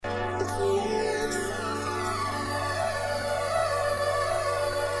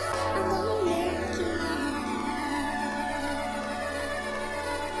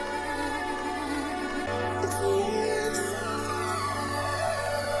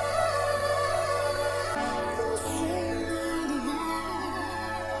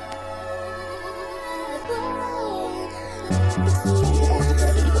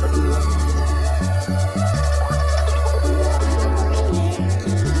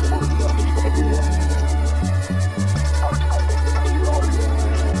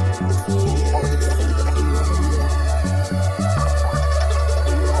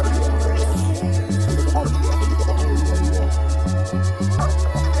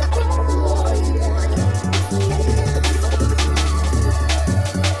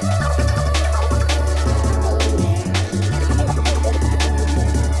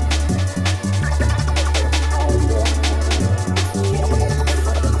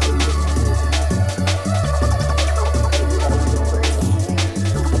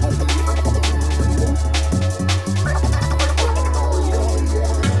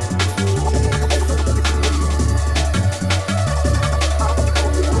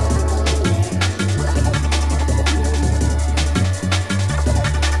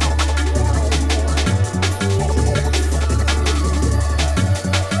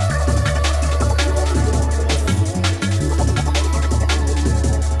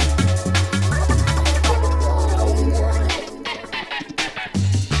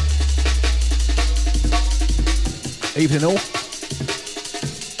Evening all.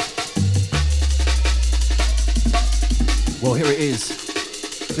 Well, here it is.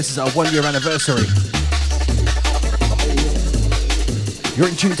 This is our 1 year anniversary. You're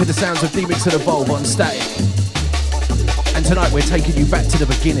in tune to the sounds of D-Mix and Evolve on Static. And tonight we're taking you back to the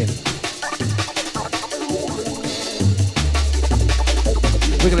beginning.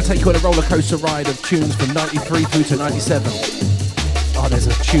 We're going to take you on a roller coaster ride of tunes from 93 through to 97. Oh, there's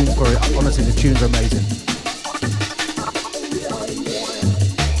a tune for it. Honestly, the tunes are amazing.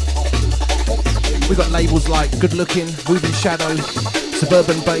 We've got labels like Good Looking, Moving Shadow,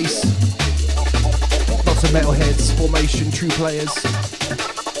 Suburban Bass, lots of metalheads, Formation, True Players.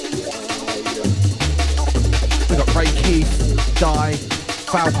 We've got Ray Keith, Die,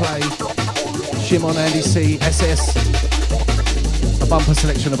 Foul Play, Shimon, Andy C, SS. A bumper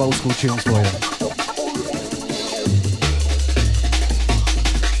selection of old school tunes for you.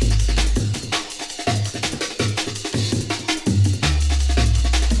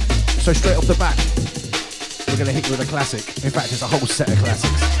 So straight off the bat, we're going to hit you with a classic. In fact, it's a whole set of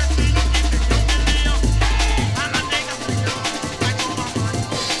classics.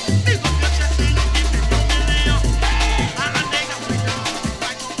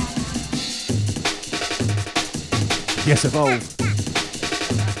 Yes, Evolve.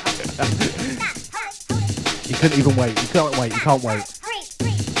 You couldn't even wait. You can't wait. You can't wait.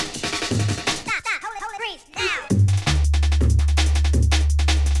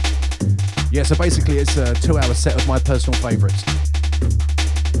 Yeah, so basically it's a 2-hour set of my personal favourites.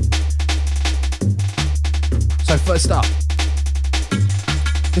 So first up,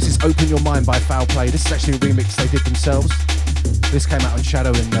 this is Open Your Mind by Foul Play. This is actually a remix they did themselves. This came out on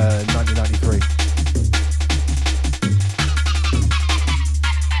Shadow in 1993.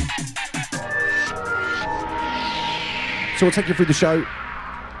 So we'll take you through the show.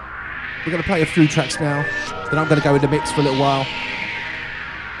 We're going to play a few tracks now. Then I'm going to go in the mix for a little while.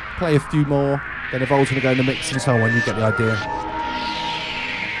 Play a few more, then Evolve's going to go in the mix and so on. You get the idea.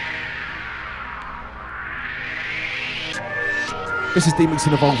 This is D-Mix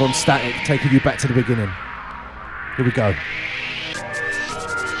and Evolve on Static, taking you back to the beginning. Here we go.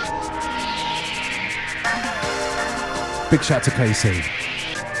 Big shout to KC.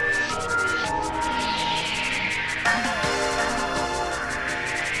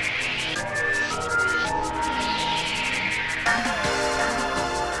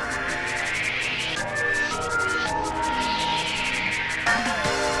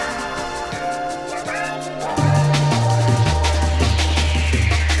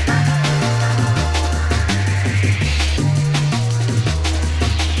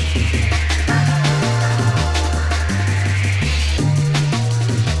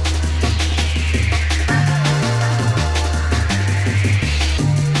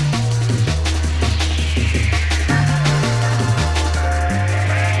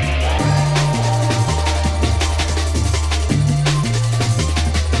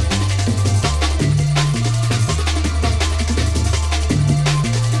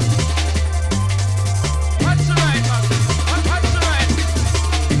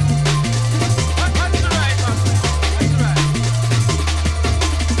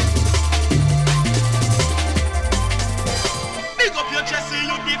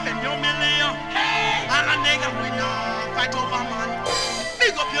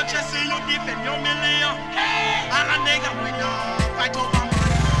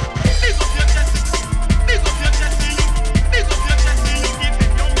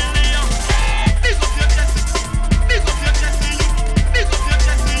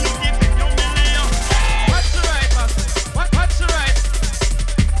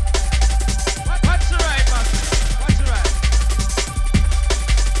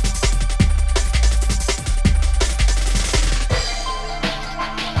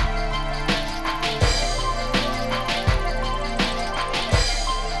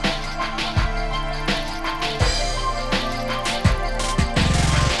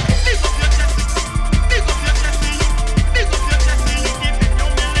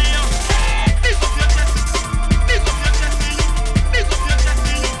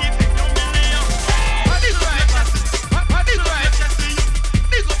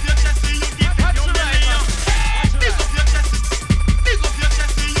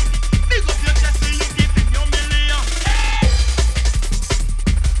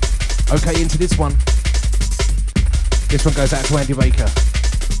 Okay, into this one. This one goes out to Andy Baker.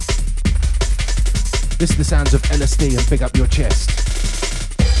 This is the sounds of LSD and Big Up Your Chest.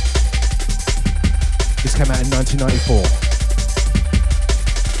 This came out in 1994.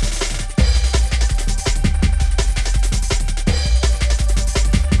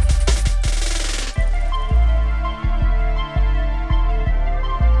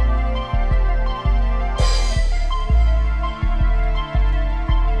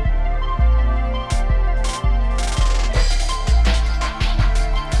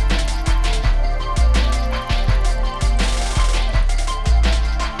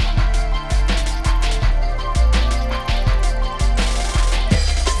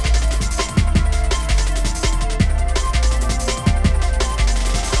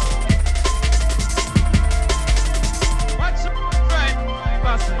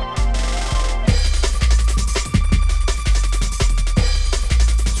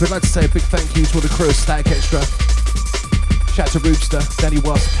 So I'd like to say a big thank you to all the crew of Static Extra. Shout out to Roobster, Danny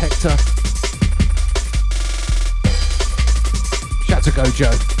Wasp, Hector. Shout out to Gojo.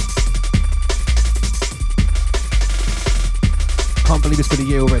 Can't believe it's been a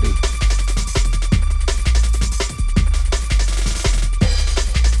year already.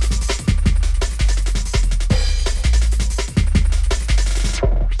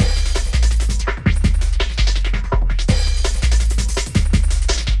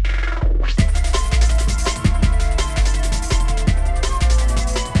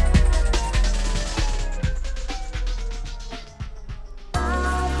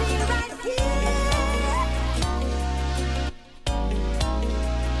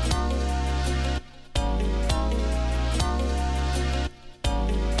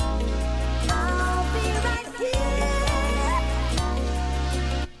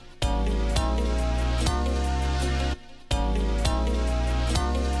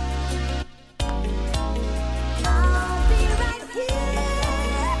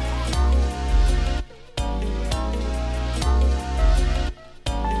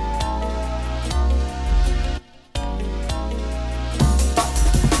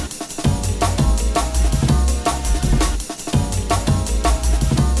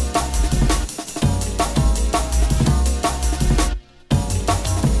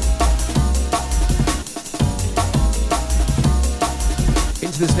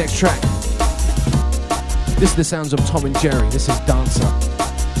 This next track. This is the sounds of Tom and Jerry. This is Dancer.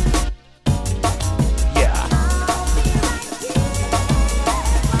 Yeah.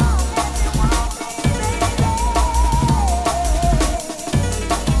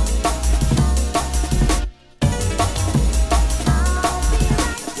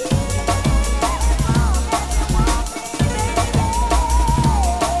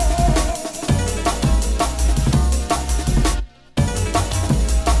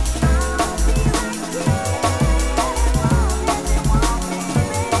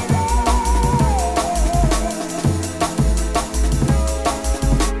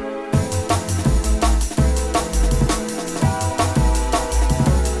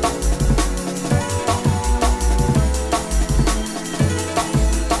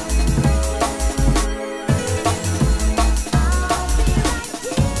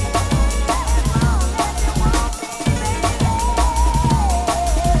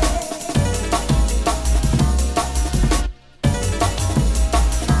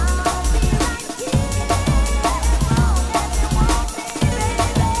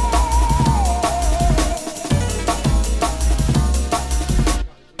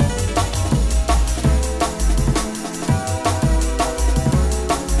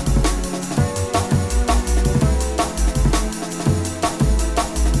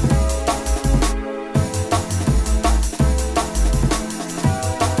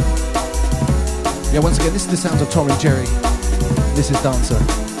 Once again, this is the sounds of Tom and Jerry. This is Dancer.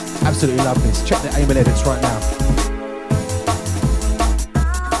 Absolutely love this. Check the Aimel edits right now.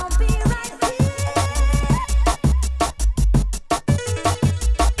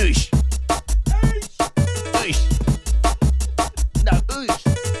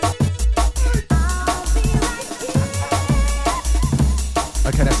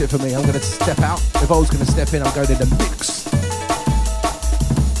 Okay, that's it for me. I'm going to step out. Evolve's going to step in. I'm going in the mix.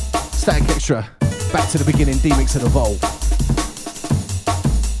 Static Extra. Back to the beginning, D-Mix and Evolve.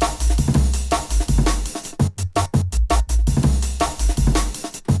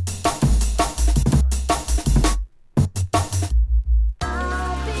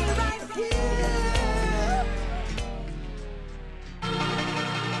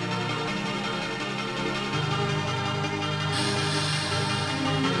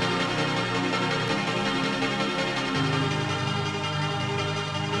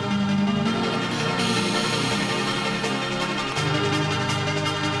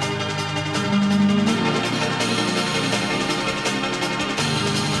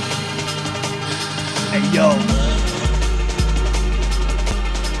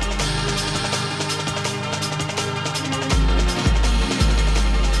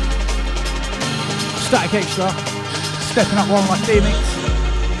 Static Extra, stepping up one of my D-Mix.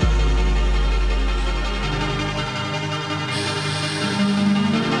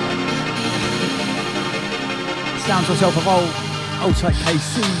 Sounds myself of old type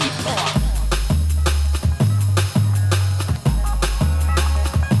KC.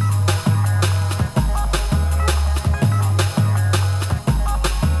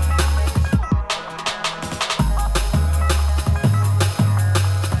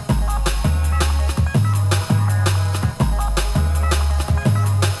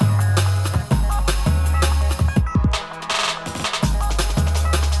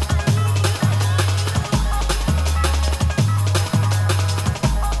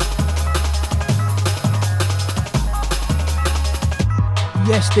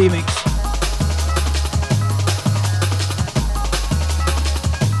 D-Mix.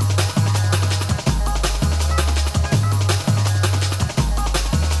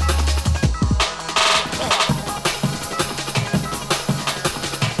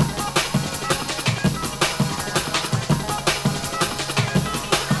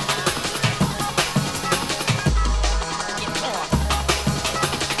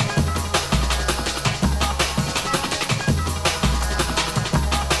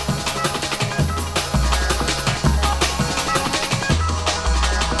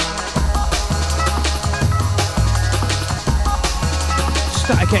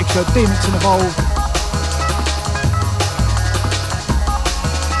 Extra, D-Mix and Evolve.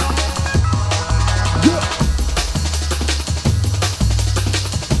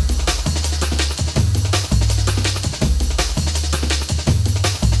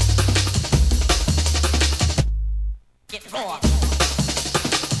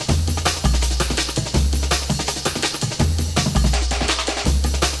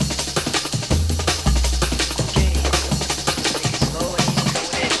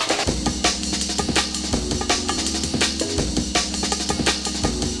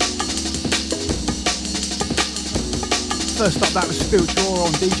 First up, that was Spiritual Aura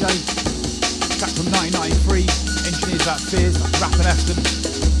on DJ. Track from 1993, Engineers Without Fears, that's Rap and Aston.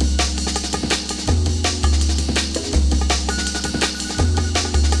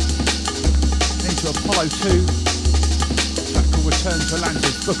 Into Apollo 2, track called Return to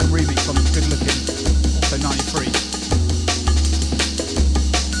Atlantis, book and remix on Good Looking, also 93.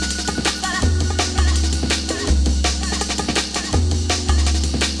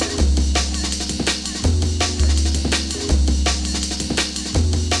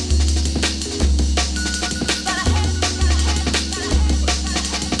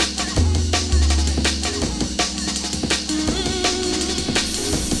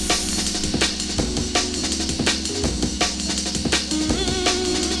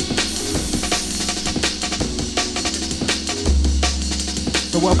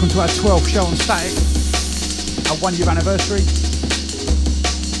 Welcome to our 12th show on Static, our 1 year anniversary.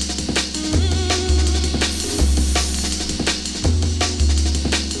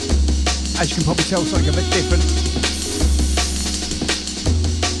 As you can probably tell, something a bit different.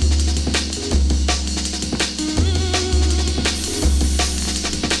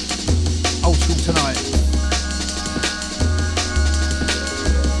 Old school tonight.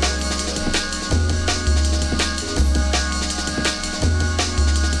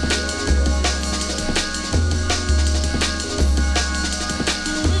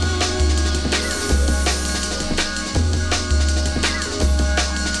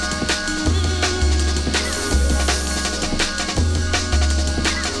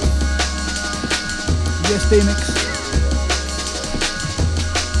 D-Mix.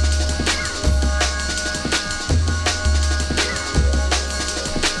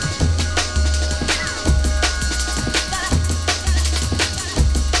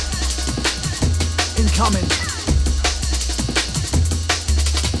 Incoming.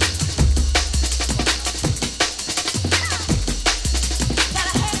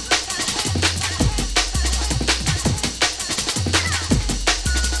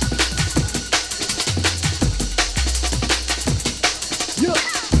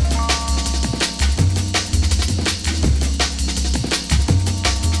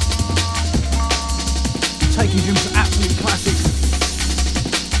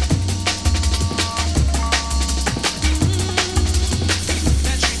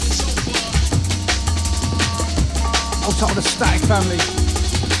 Family.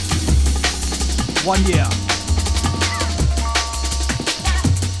 1 year.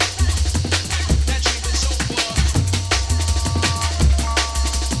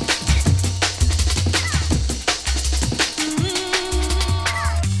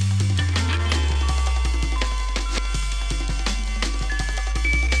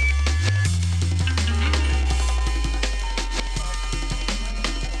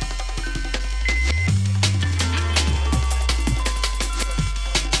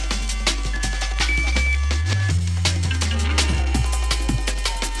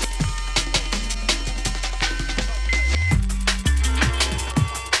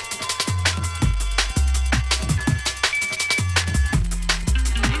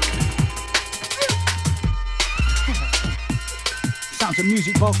 to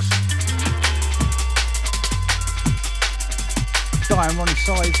Music Box. Diane Ronnie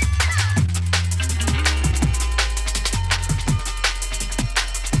Size.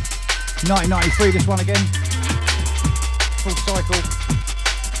 $19.93 this one again. Full cycle.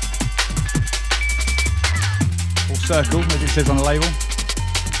 Or circle, as it says on the label.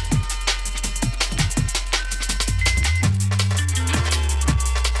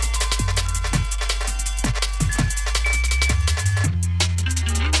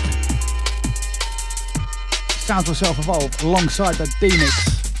 Sounds will self-evolve alongside the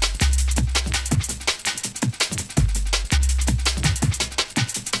D-Mix.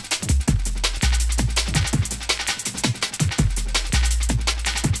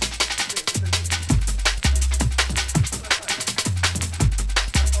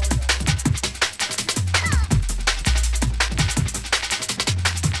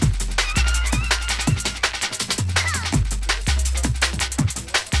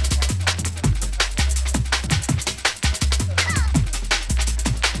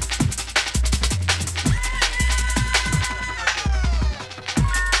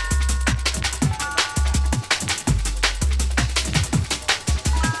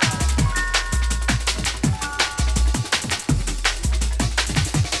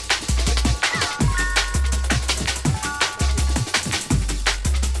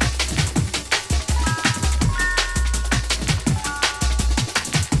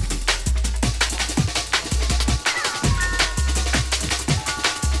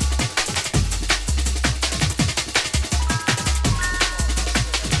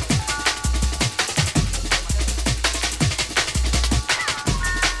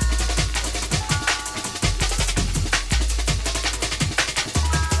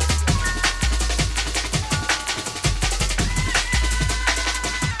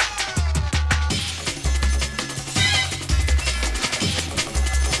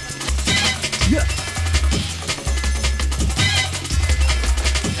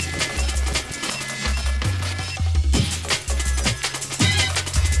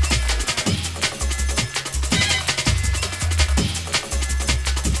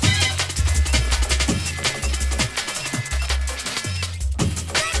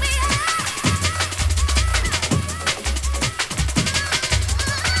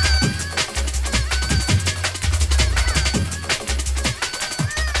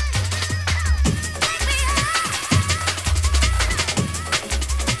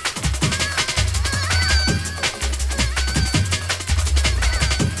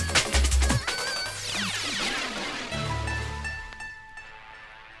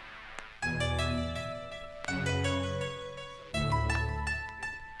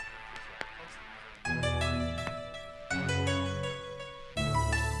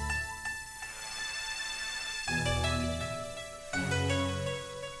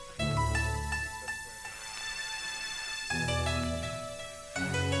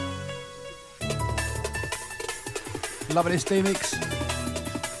 Loving this D-Mix.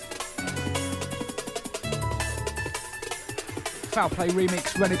 Foul Play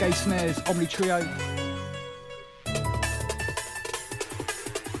Remix, Renegade Snares, Omni Trio.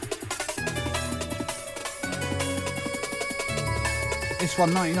 This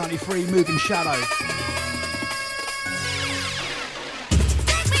one, 1993, Moving Shadow.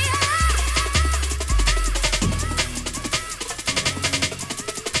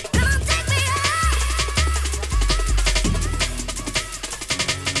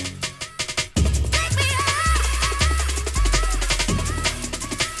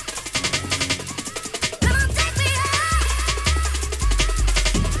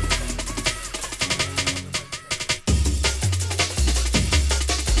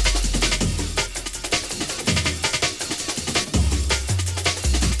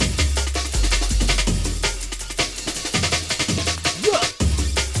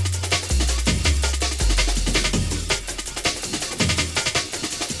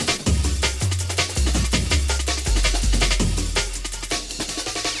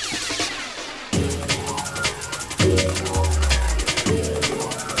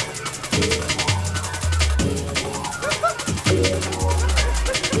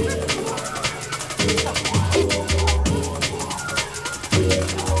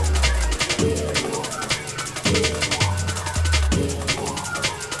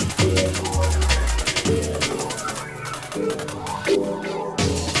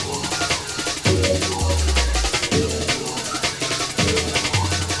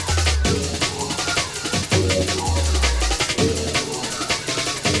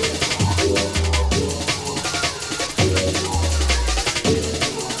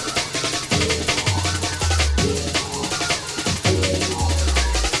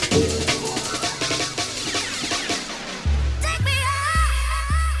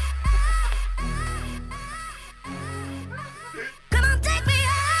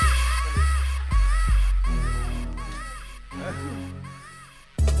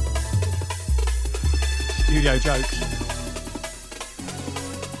 studio jokes.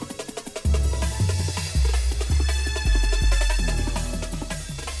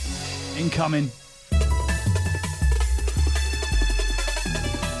 Incoming.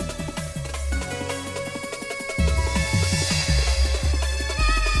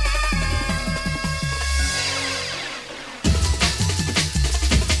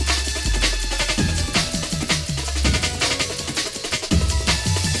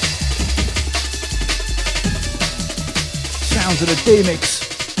 Sounds of the D-Mix.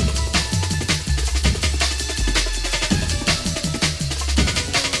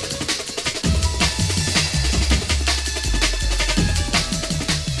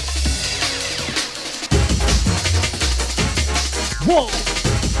 Whoa!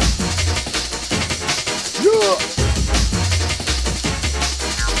 Yeah!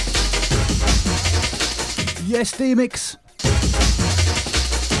 Yes, D-Mix.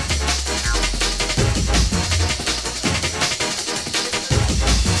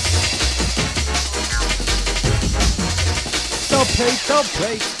 Dub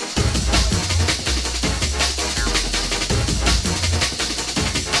plate.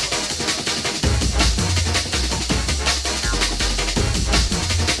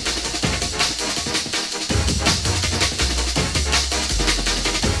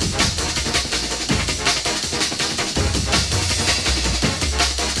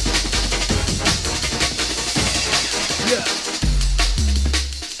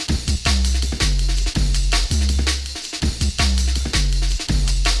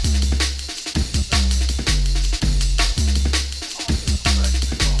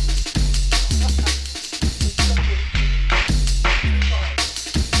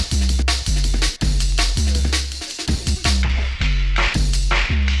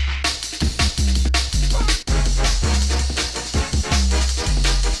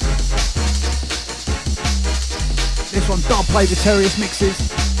 Play the Terrius mixes.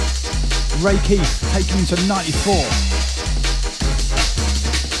 Ray Keith taking him to 94.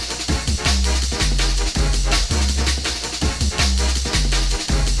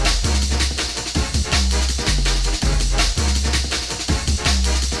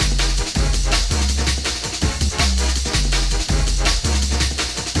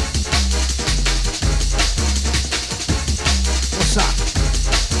 What's up?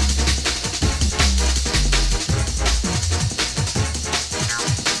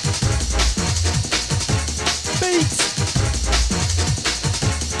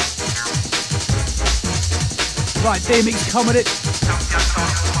 Right, D-Mix, come with it.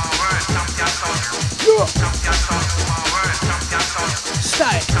 Yeah.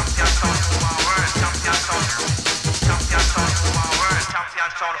 Stay.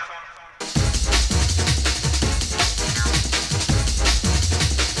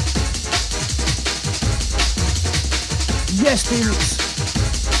 Yes, D-Mix.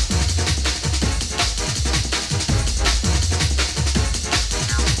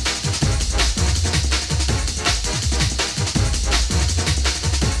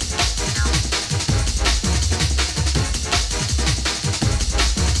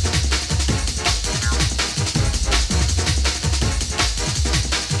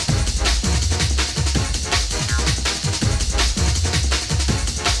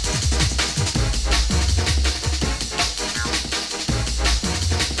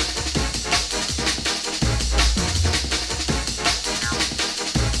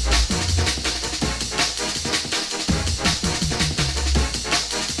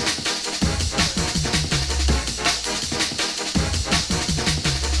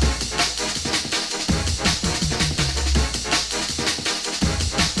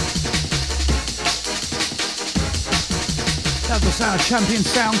 Our Champion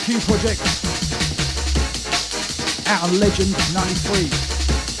Sound Q project out on Legend 93.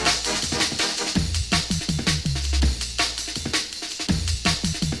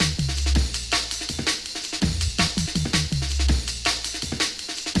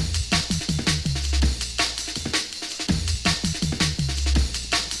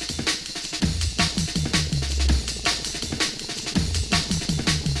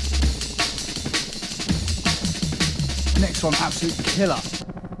 Next one, absolute killer.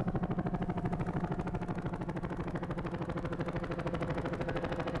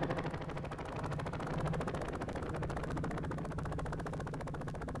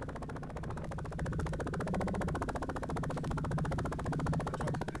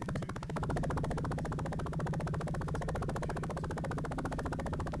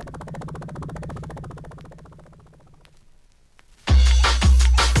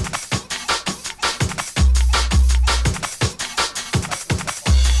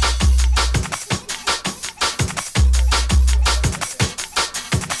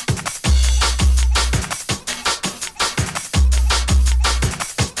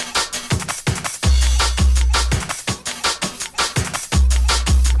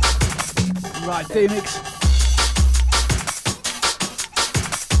 Right, D-Mix.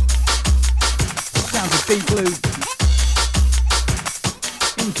 Sounds of Deep Blue.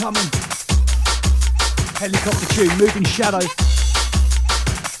 Incoming. Helicopter tune, Moving Shadow.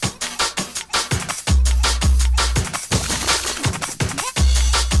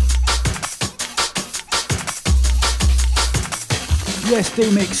 Yes,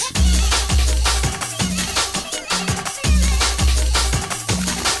 D-Mix.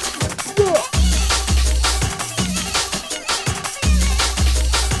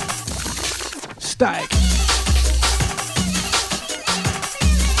 Static.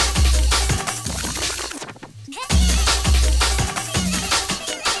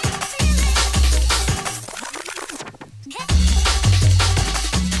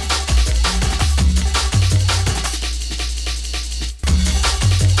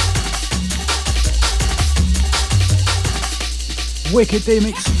 Wicked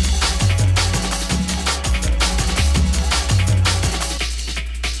D-Mix.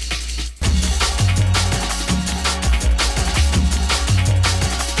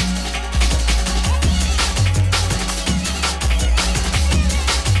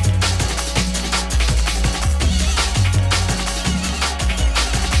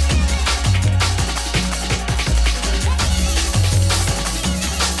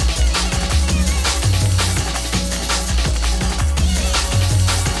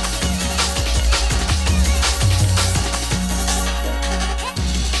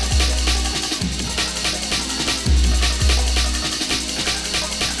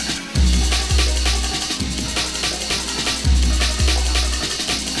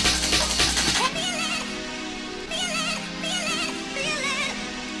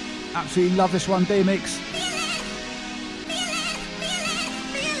 Absolutely love this one, D-Mix.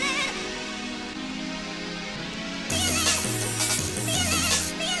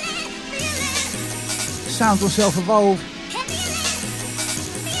 Sounds will self-evolve.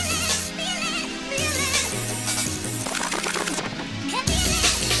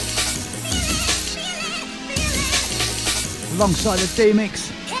 Alongside the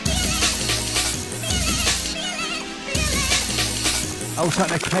D-Mix. Also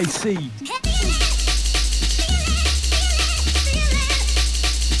the KC.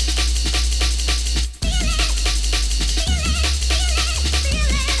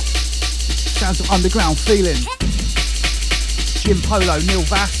 Sounds of Underground Feeling. Jim Polo, Neil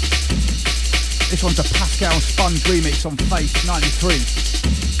Vass. This one's a Pascal Sponge remix on Face 93.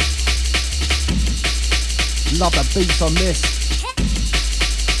 Love the beats on this.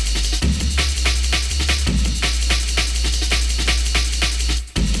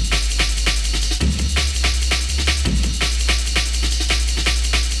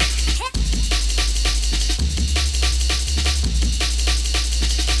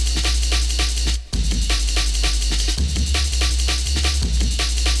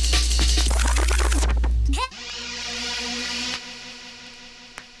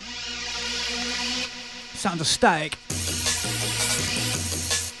 Sound of Static.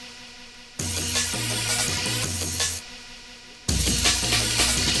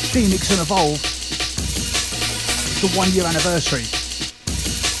 D-Mix and Evolve. It's the 1 year anniversary.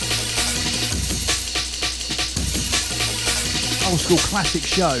 Old school classic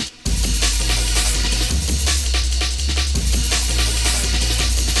show.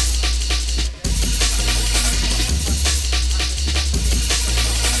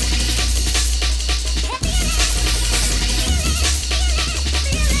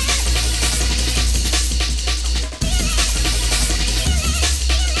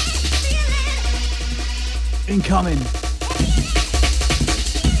 Incoming.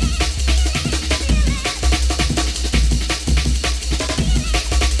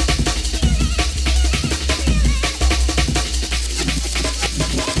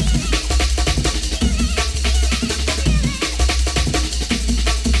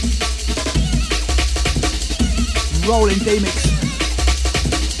 Rolling D-Mix.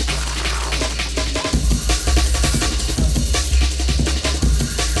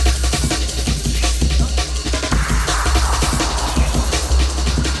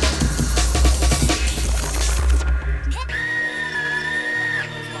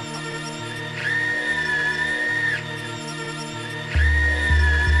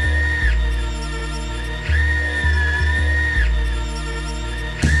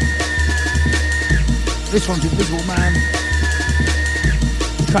 This one's Invisible Man.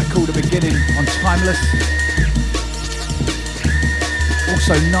 Track called The Beginning on Timeless.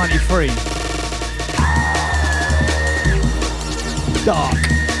 Also 93. Dark.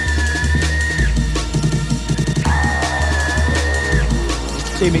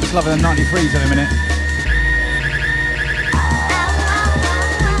 D-Mix loving the 93s in a minute.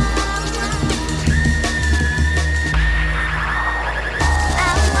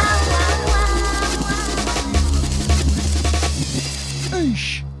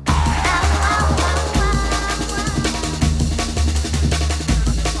 Eesh.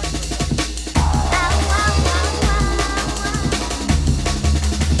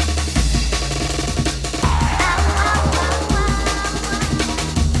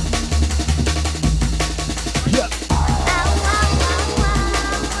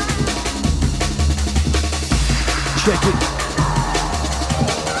 Check it.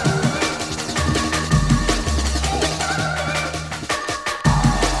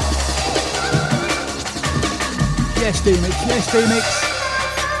 Yes, D-Mix. Yes, D-Mix.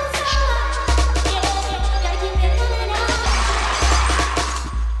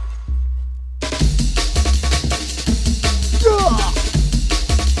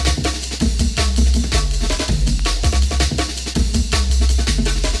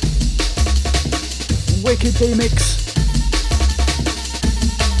 Wicked D-Mix.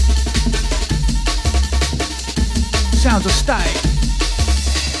 Sounds of static.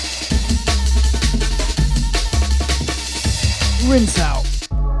 Rinse out.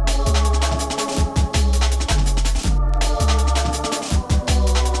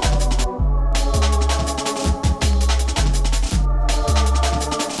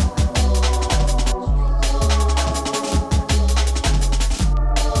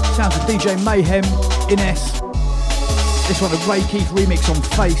 Sounds of DJ Mayhem, Ines. This one, a Ray Keith remix on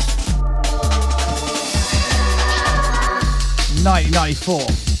Face.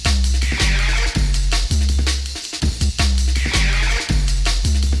 1994.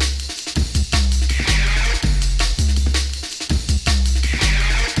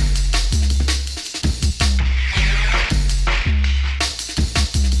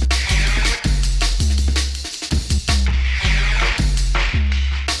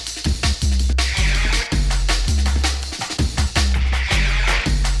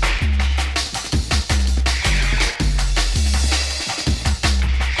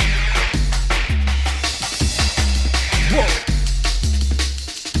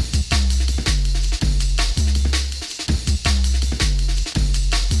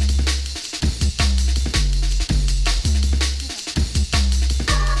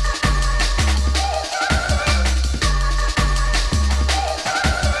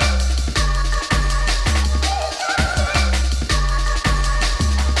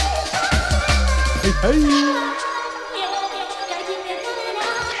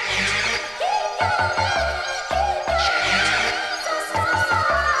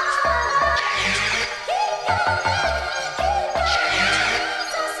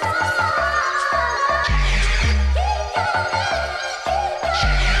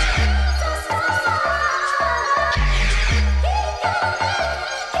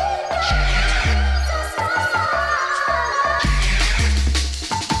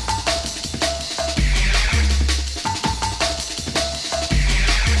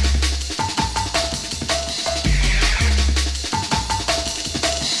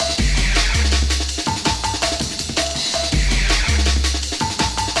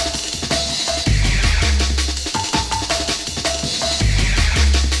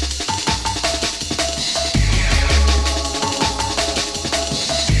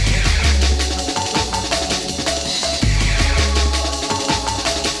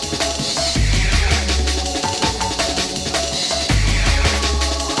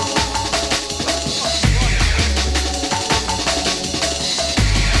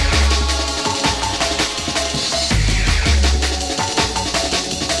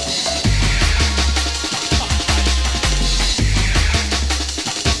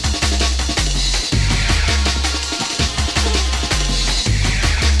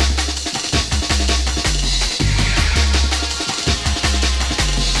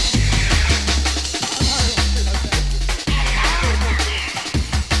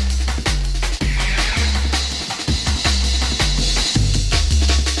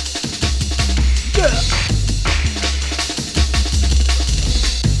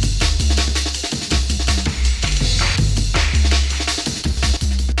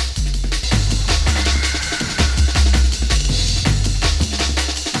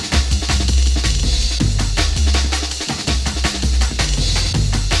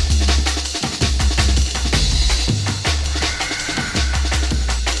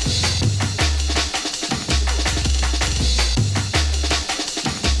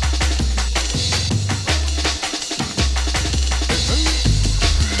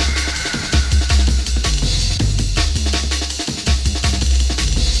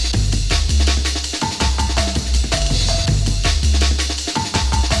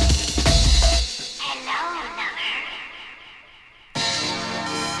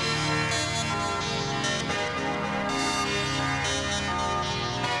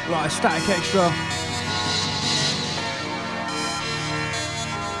 Right, Static Extra.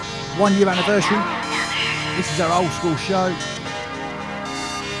 1 year anniversary. This is our old school show.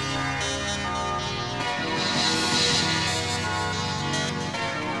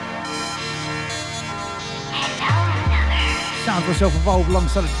 Sounds myself evolved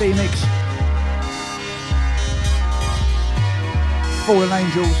alongside a D-Mix. Fallen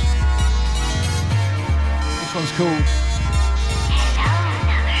Angels. This one's called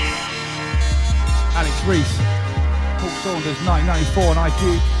Alex Reese. Paul Saunders, 1994 on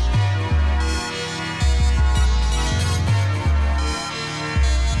IQ.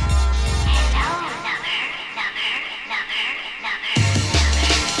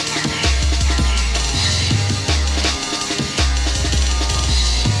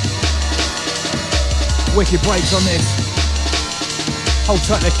 Wicked breaks on this. Hold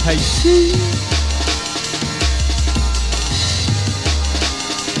tight there, KC.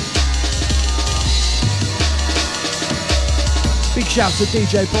 Big shouts to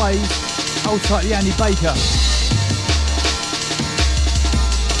DJ Blaze. Hold tight the Andy Baker.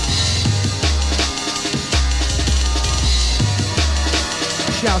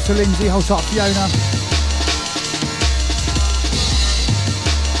 Shouts to Lindsay. Hold tight Fiona.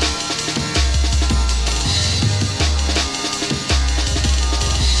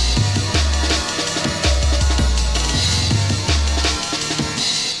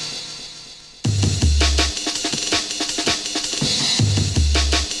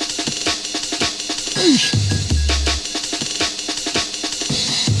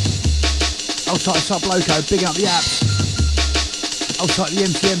 Outside Sub Loco, big up the apps. Outside the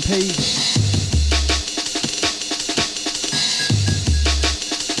MCMP.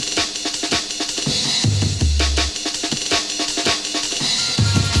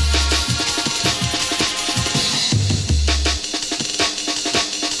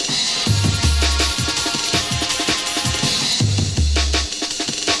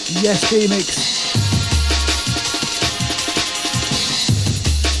 Yes, D-Mix.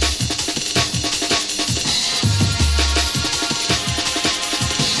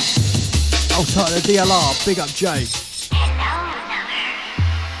 Outside the DLR, big up Jay.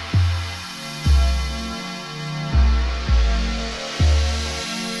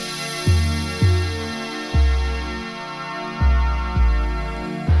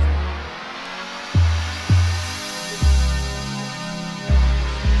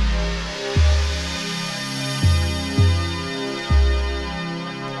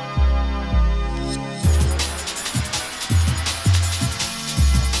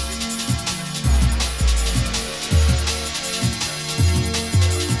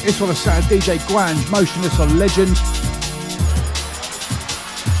 This one is sound DJ Grange, Motionless on Legend.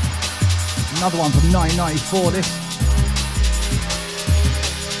 Another one from 1994, this.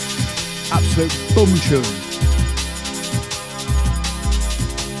 Absolute boom tune.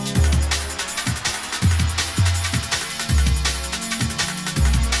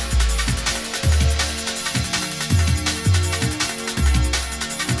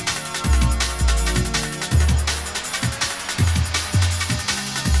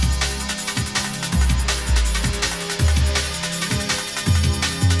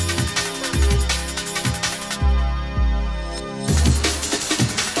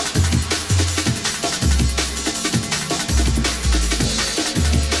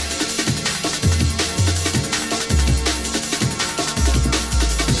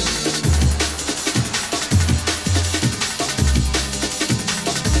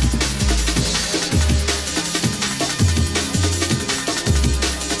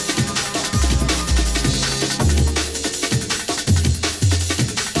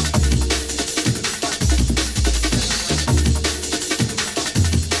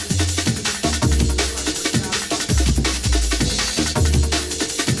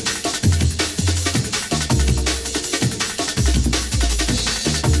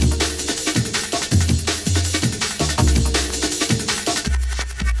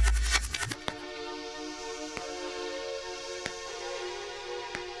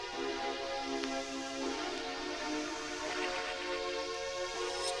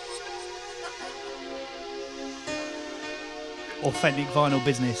 Authentic vinyl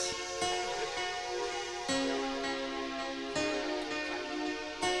business.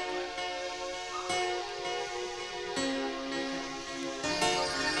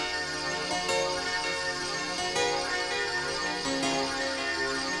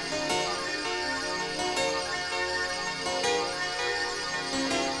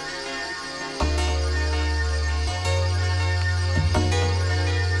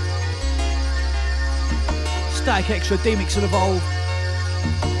 Static Extra, D-Mix and Evolve.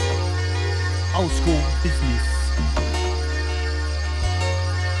 old school business.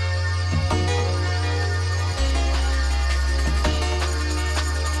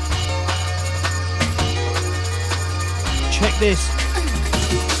 Check this.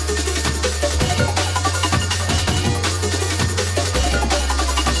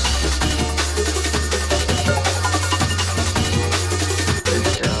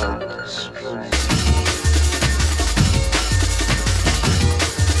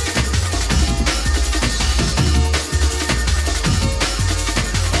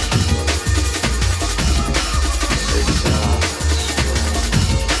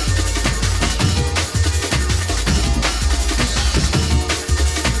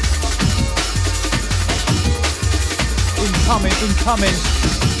 Incoming.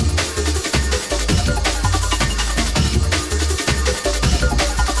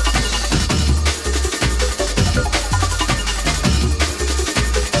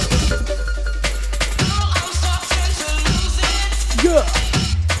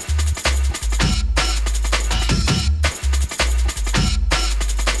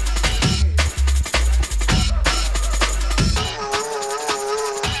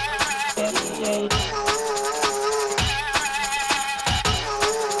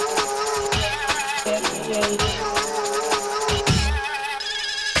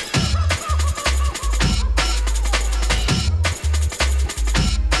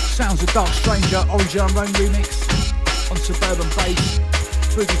 Origin Rome remix on Suburban Bass,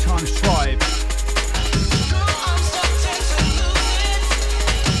 Boogie Times Tribe.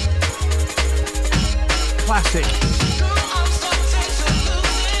 Classic.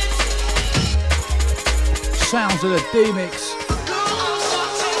 Sounds of the D-Mix.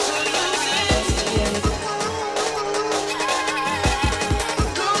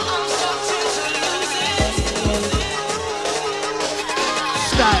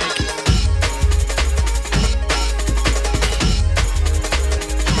 Static.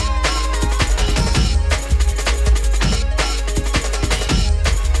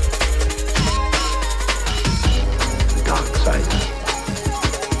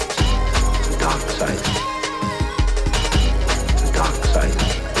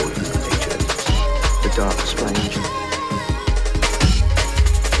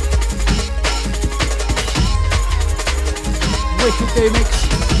 D-Mix.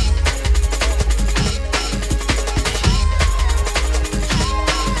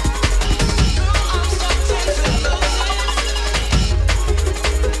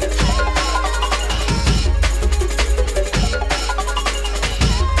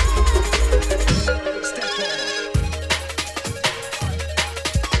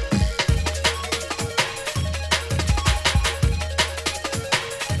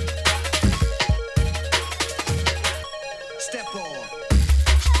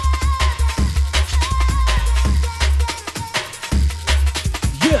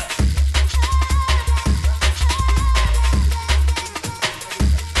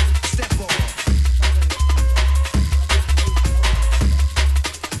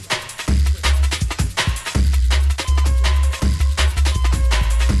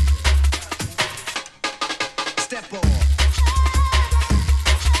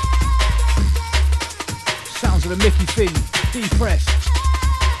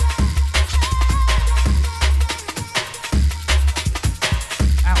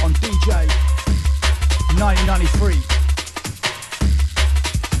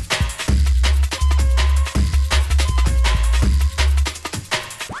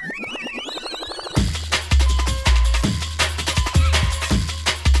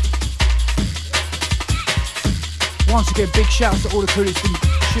 Once again, big shouts to all the crew that's been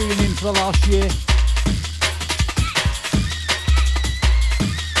tuning in for the last year.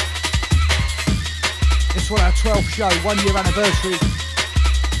 This was our 12th show, 1 year anniversary.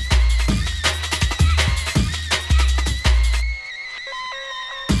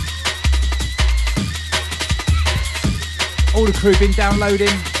 All the crew been downloading.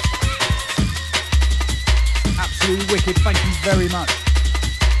 Absolutely wicked, thank you very much.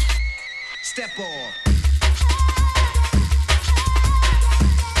 Step on.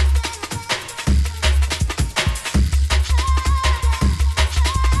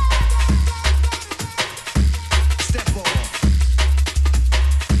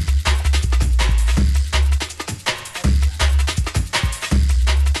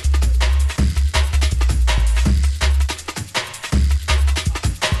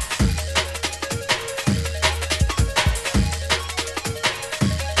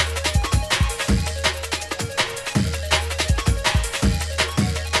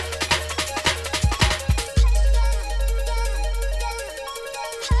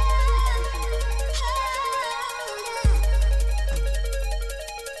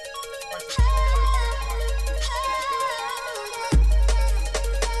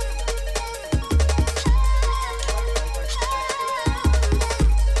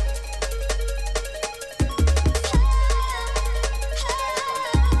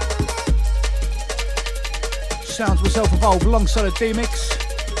 Self-Evolved alongside a D-Mix.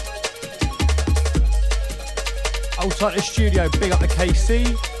 Old tight the studio, big up the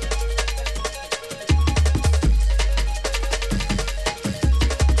KC.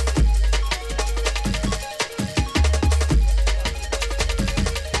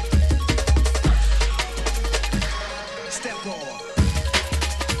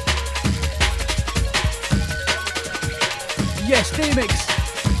 Yes, D-Mix.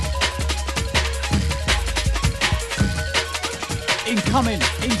 Incoming,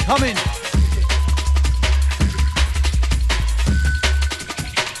 incoming.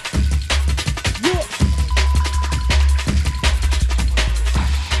 Yeah.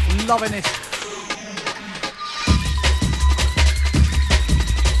 Loving this.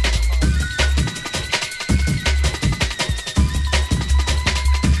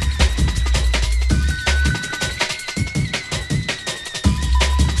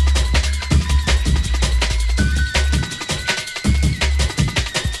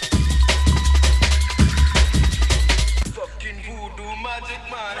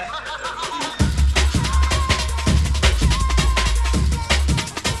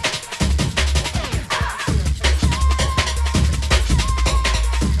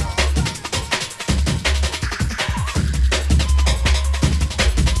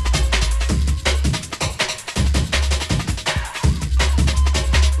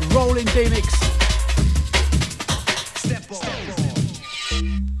 D-Mix. Step on.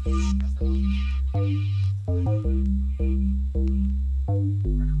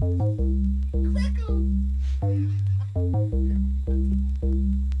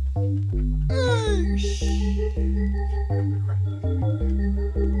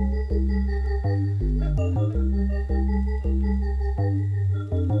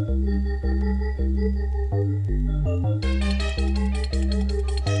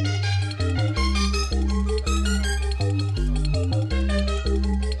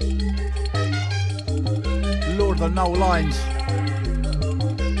 The No Lines,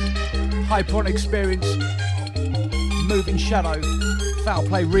 Hyperon Experience, Moving Shadow, Foul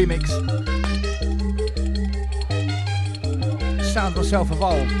Play Remix, Sounds of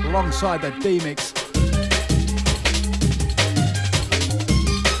Self-Evolved alongside the D-Mix.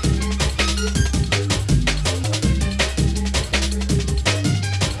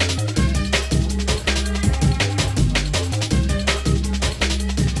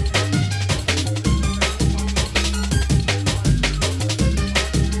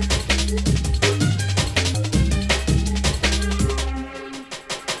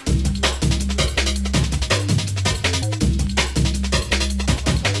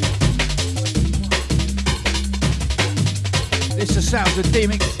 Sounds of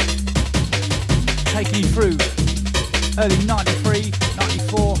D-Mix taking you through early 93,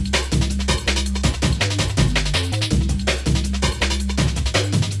 94.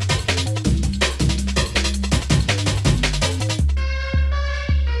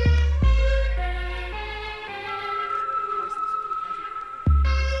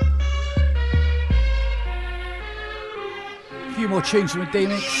 A few more tunes from the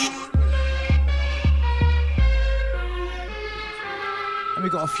D-Mix.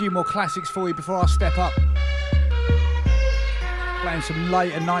 We've got a few more classics for you before I step up. Playing some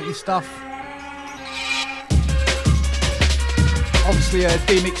later 90s stuff. Obviously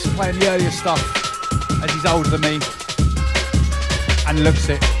D-Mix is playing the earlier stuff as he's older than me and looks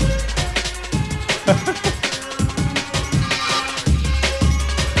it.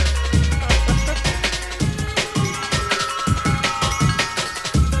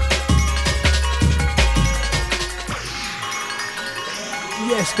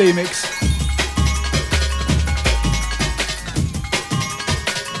 Yes, D-Mix.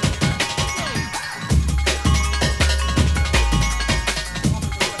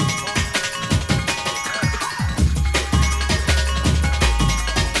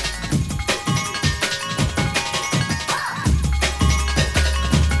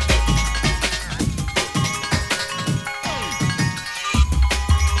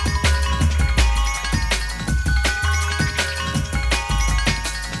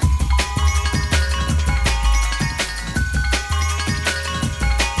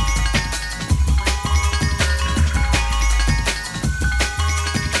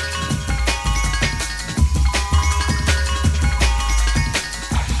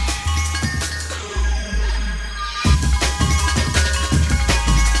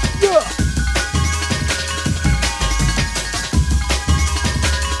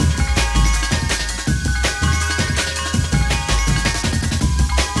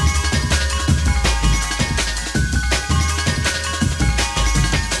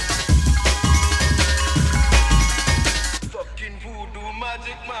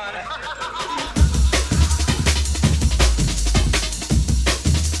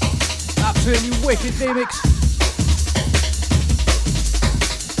 Absolutely wicked remix.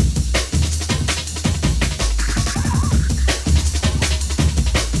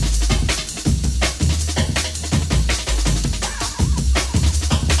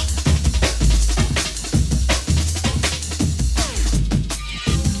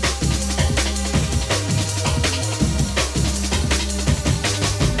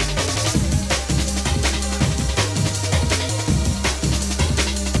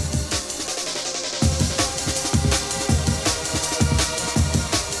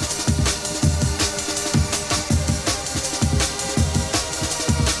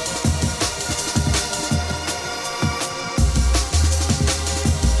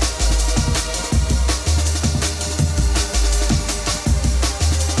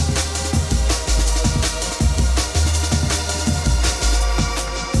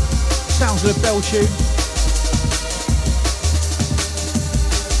 The bell tune.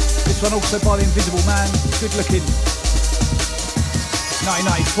 This one also by the Invisible Man. Good looking.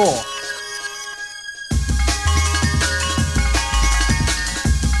 1994.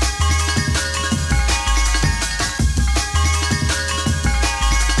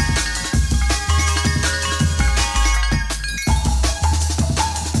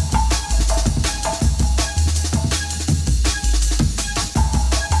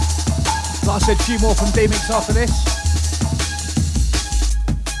 Like I said, a few more from D-Mix after this.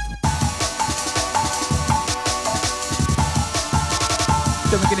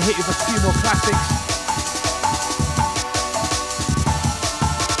 Then we're going to hit you with a few more classics.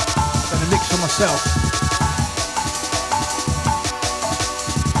 Then a mix for myself.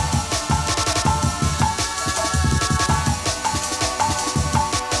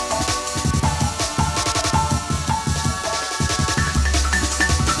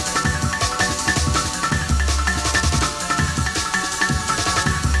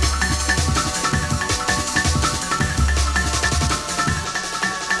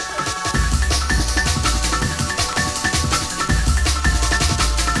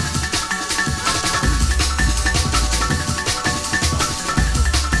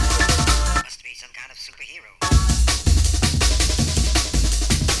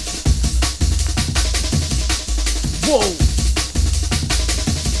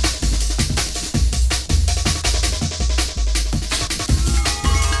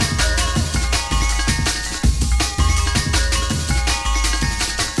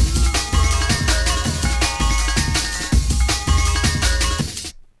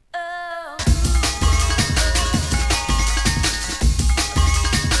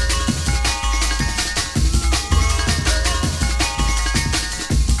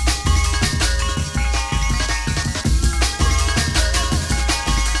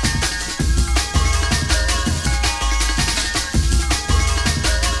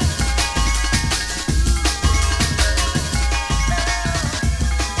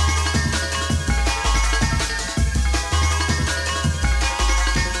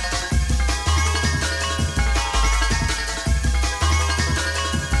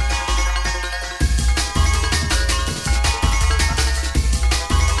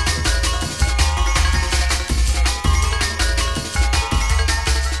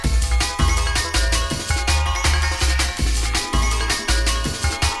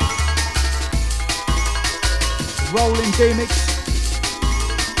 Rolling D-Mix.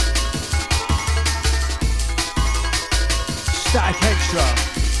 Static Extra.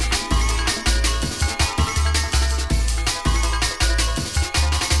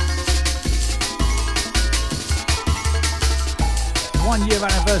 One-year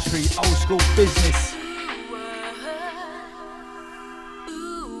anniversary, Old School Business.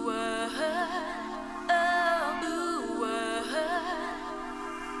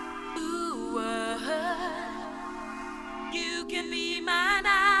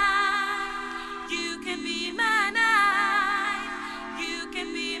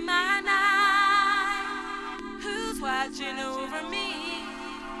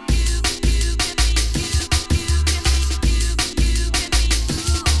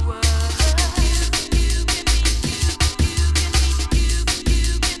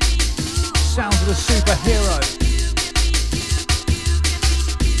 Sounds of a superhero.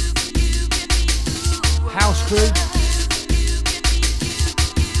 House Crew.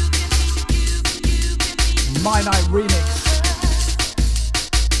 My Night Remix.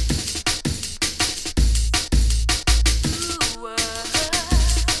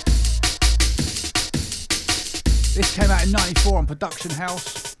 This came out in '94 on Production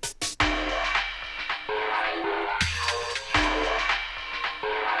House.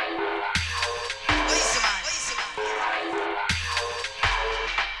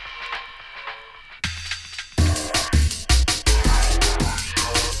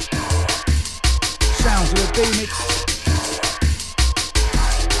 D-Mix.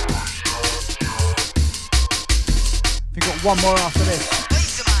 We've got one more after this.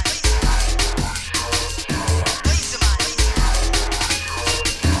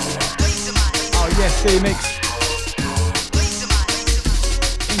 Oh yes, D-Mix.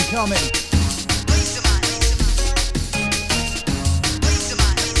 Incoming.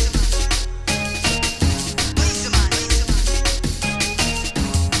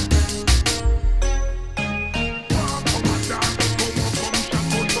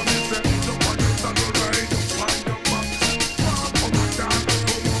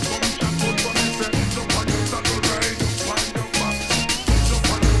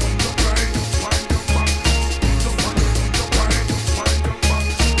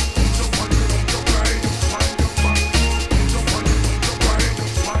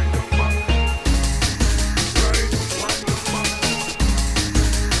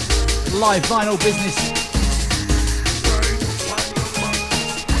 Live vinyl business.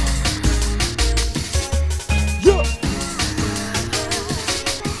 Yeah.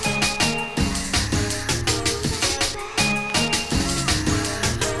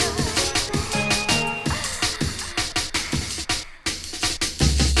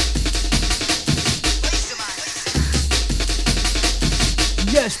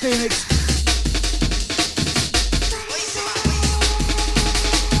 Yes, Phoenix.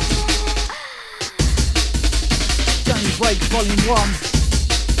 Breaks Volume 1,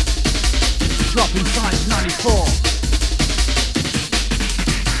 dropping Science 94.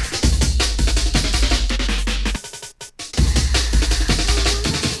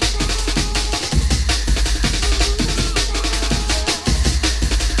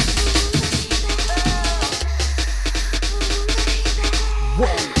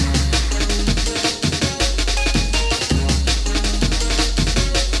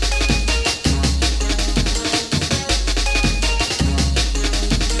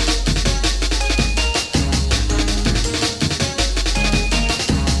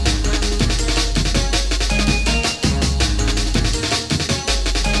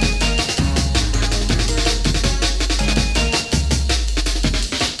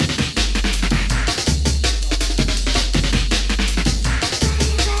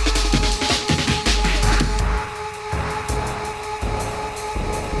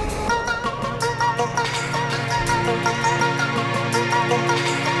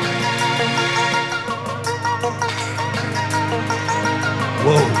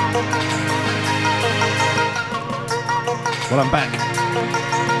 Well, I'm back.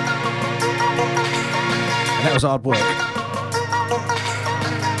 And that was hard work.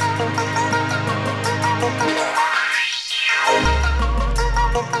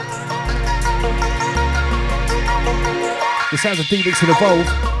 The sounds of D-Mix and Evolve.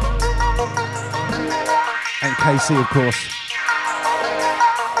 And KC, of course.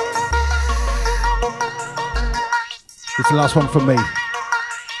 It's the last one from me.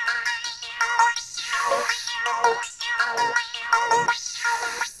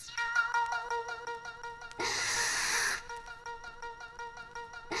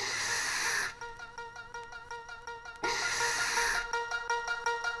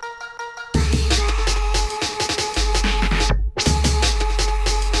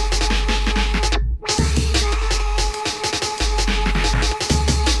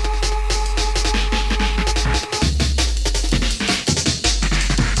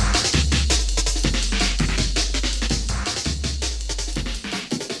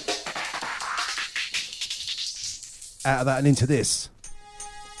 Out of that and into this.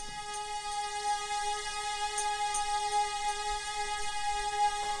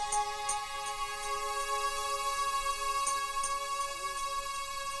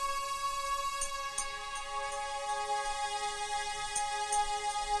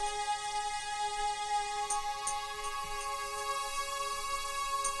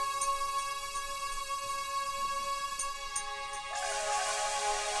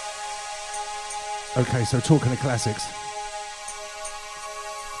 Okay, so talking of classics.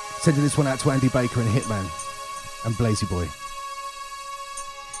 Sending this one out to Andy Baker and Hitman and Blazy Boy.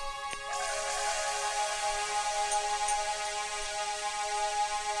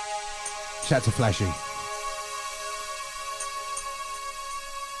 Shout out to Flashy.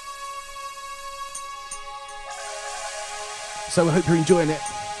 So I hope you're enjoying it.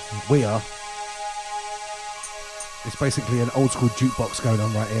 We are. It's basically an old school jukebox going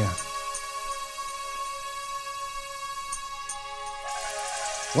on right here.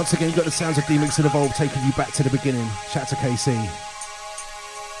 Once again, you've got the sounds of D-Mix and Evolve taking you back to the beginning. Shout out to KC.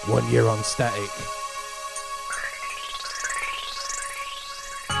 1 year on Static.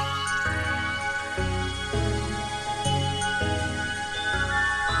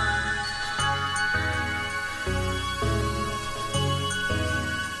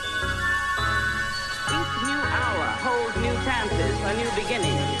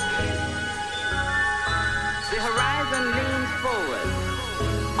 beginning. The horizon leans forward,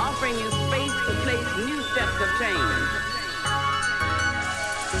 offering you space to place new steps of change.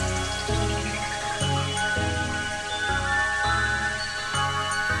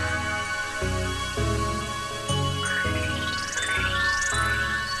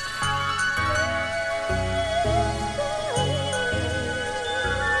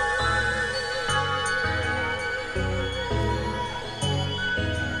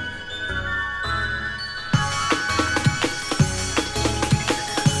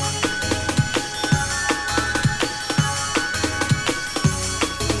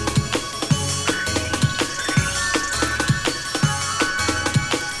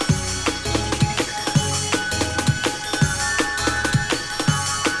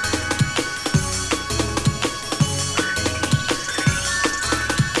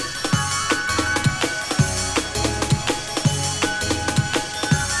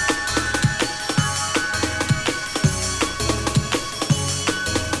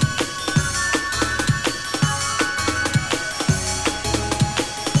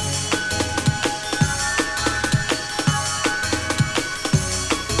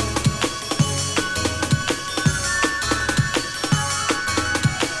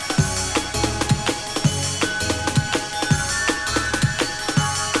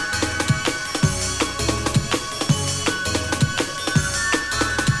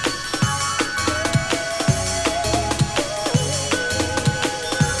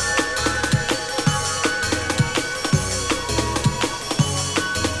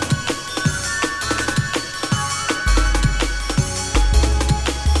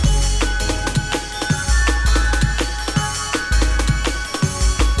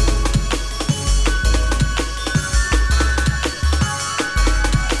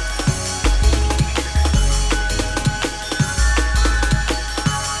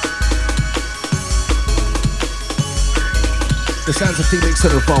 The sounds of D-Mix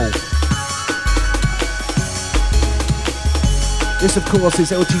and Evolve. This, of course,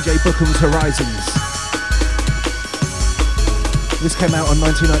 is LTJ Bookham's Horizons. This came out on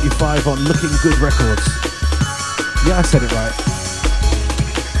 1995 on Looking Good Records. Yeah, I said it right.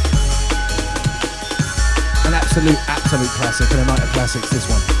 An absolute classic and a night of classics, this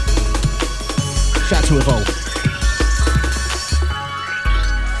one. Shout out to Evolve.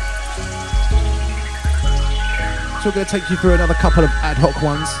 So we're going to take you through another couple of ad hoc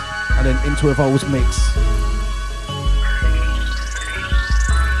ones and then into Evolve's mix.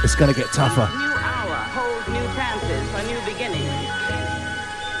 It's going to get tougher. Each new hour holds new chances for new beginnings.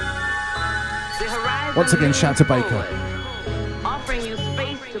 The horizon Once again, shout to Baker. Forward, offering you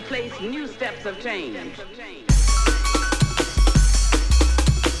space to place new steps of change.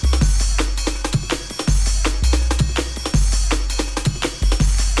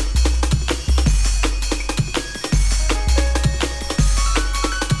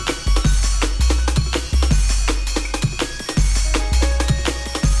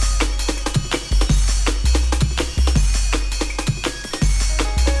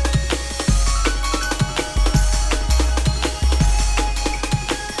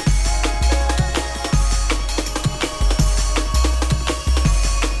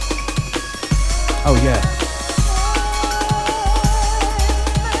 Oh yeah.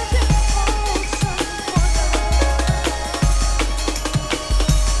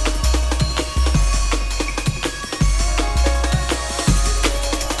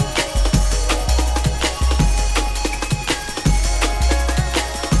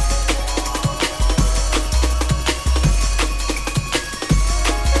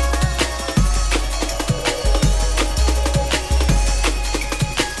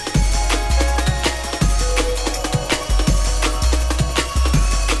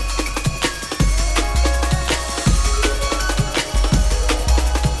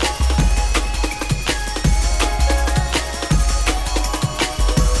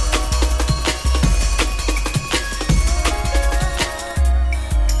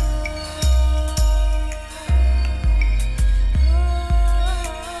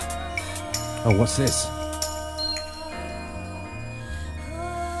 Oh, what's this?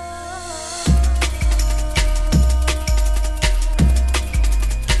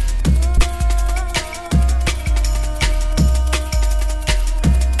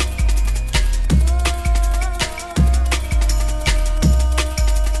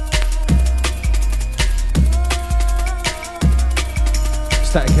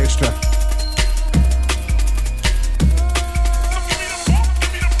 Static Extra.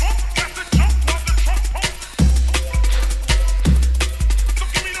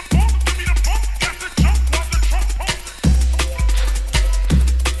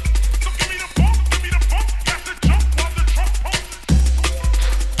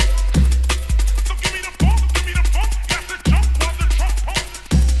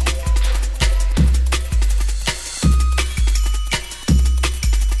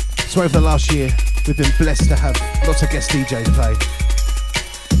 So over the last year, we've been blessed to have lots of guest DJs play.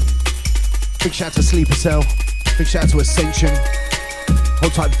 Big shout out to Sleeper Cell, big shout out to Ascension,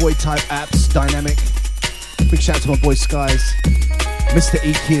 Hold Type Void Type Apps, Dynamic. Big shout out to my boy Skies, Mr.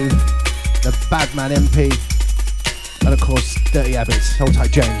 EQ, the Badman MP, and of course Dirty Abbots, Hold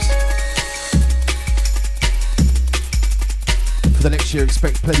Tight James. For the next year,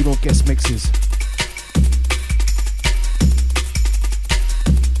 expect plenty more guest mixes.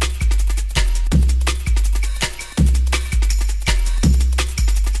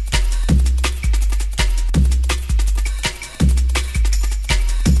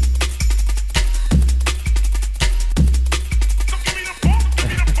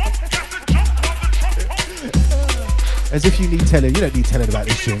 As if you need telling. You don't need telling about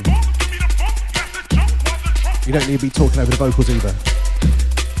this tune. You don't need to be talking over the vocals either.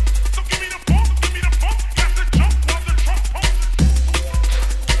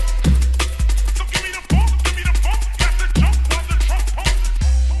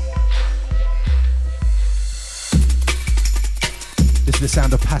 This is the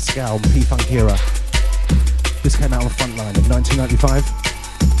sound of Pascal and P-Funk Era. This came out on Frontline in 1995.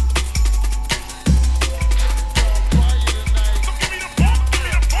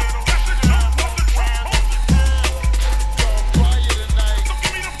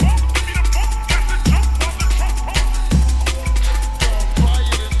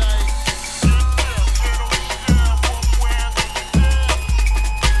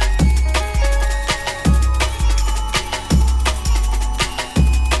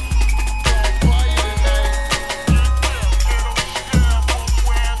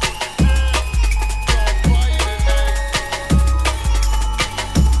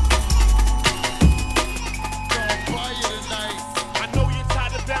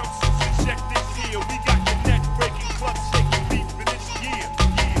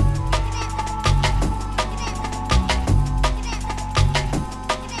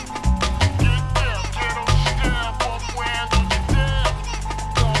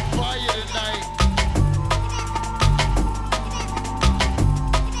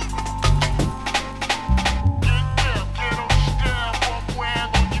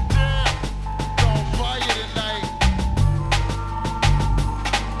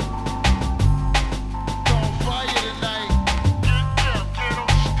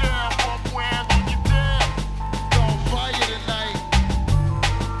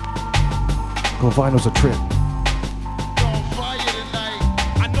 Vinyl's a trip.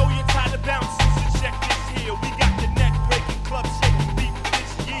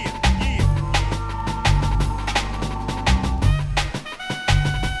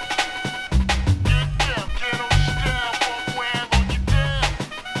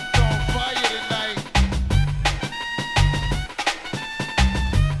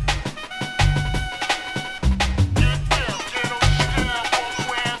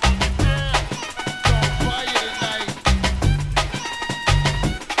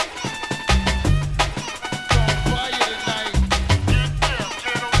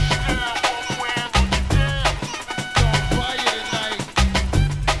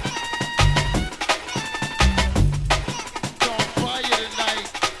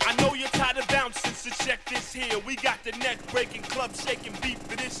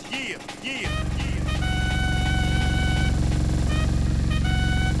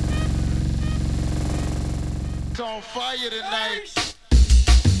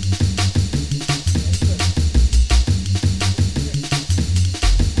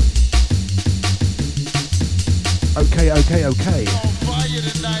 Okay.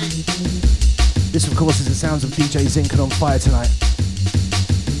 This, of course, is the sounds of DJ Zinc and On Fire Tonight.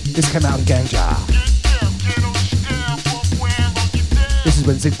 This came out on Ganja. This is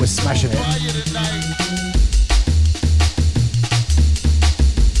when Zinc was smashing it.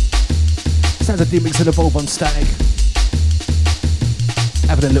 Sounds of D-Mix and Evolve on Static.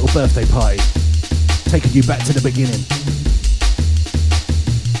 Having a little birthday party. Taking you back to the beginning.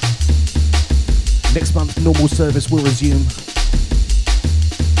 Next month, normal service will resume.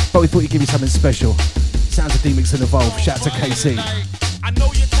 But we thought we'd give you something special. Sounds of D-Mix and Evolve. Shout out to KC. I know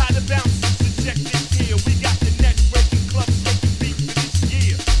you're tired of bouncing, so check this here. We got the neck-breaking club shaking beat for this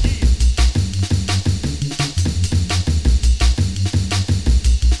year.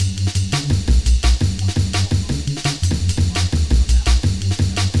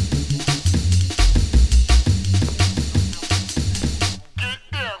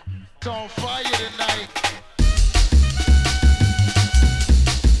 It's on fire tonight.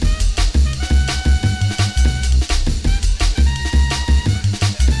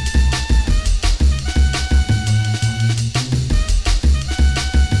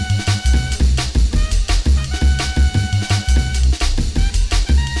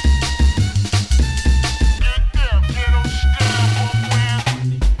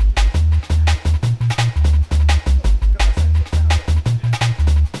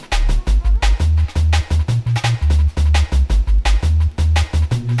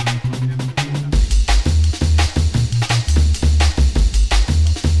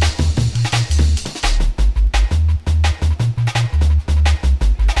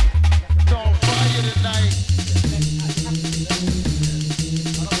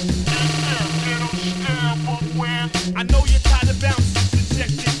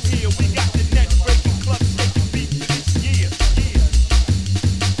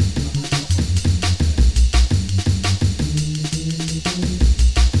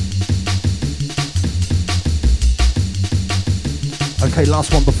 Okay,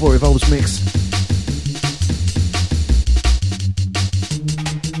 last one before Evolve's mix.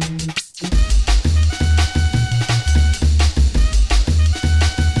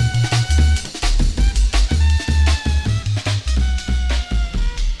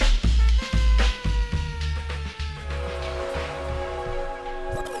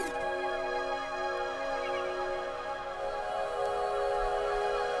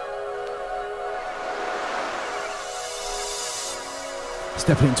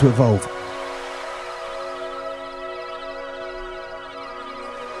 Stepping into Evolve.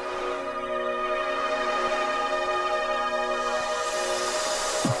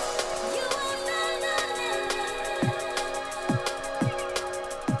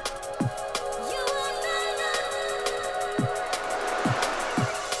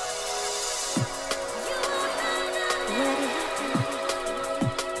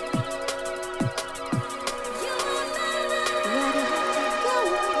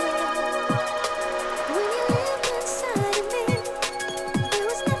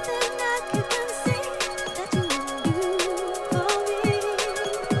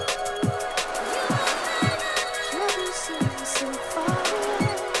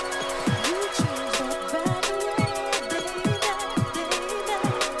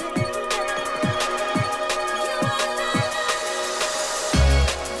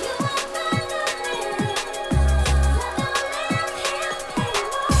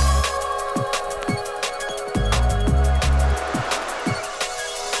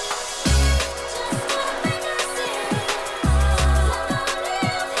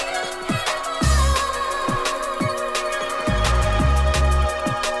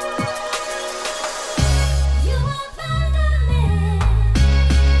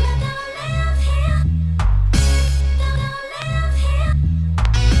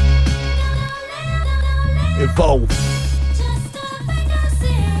 Evolve.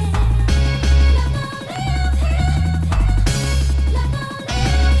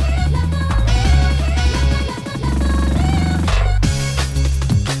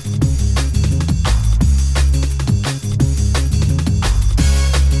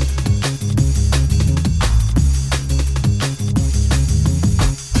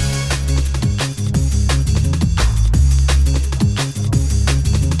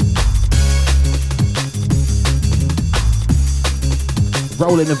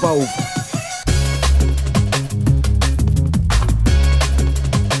 Roll and Evolve.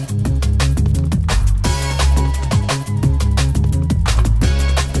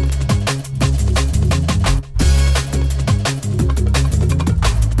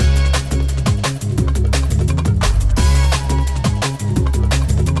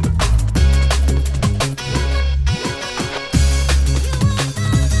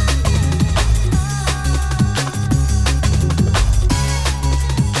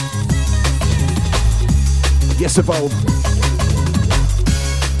 Yes, Evolve.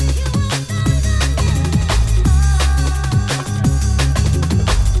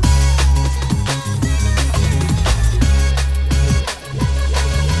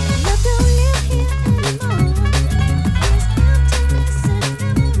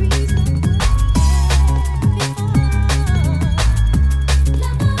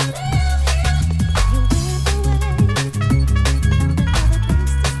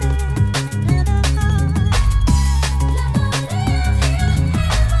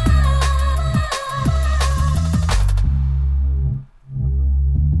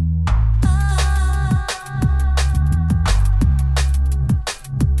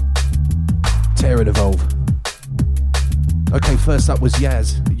 Evolve. Okay, first up was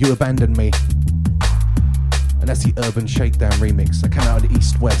Yaz, You Abandoned Me. And that's the Urban Shakedown remix that came out of the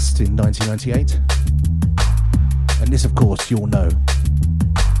East West in 1998. And this, of course, you'll know.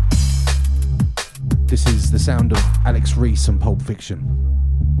 This is the sound of Alex Reese and Pulp Fiction.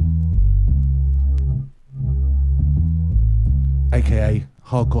 AKA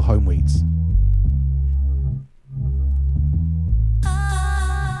Hardcore Homeweeds.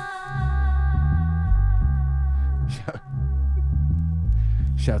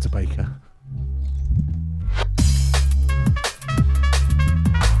 Shout out to Baker.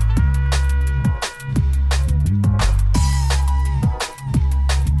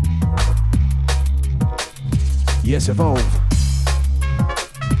 Yes, Evolve.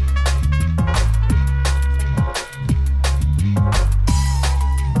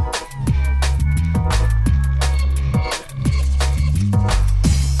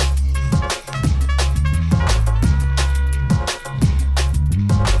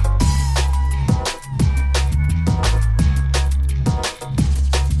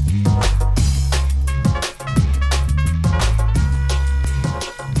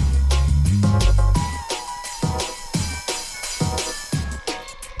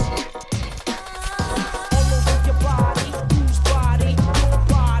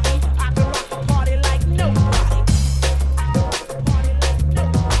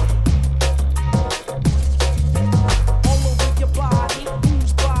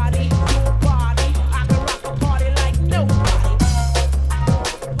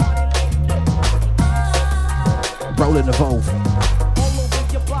 Soul and Evolve. All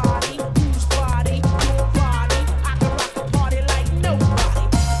over your body, whose body, your body. I can rock the party like nobody.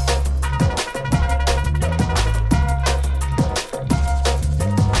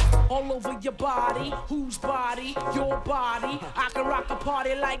 All over your body, whose body, your body. I can rock the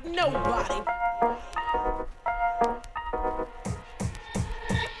party like nobody.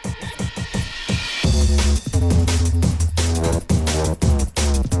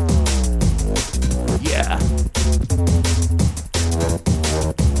 Yeah.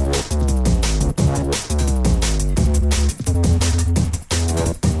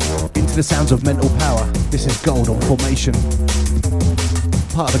 Into the sounds of Mental Power. This is Gold on Formation.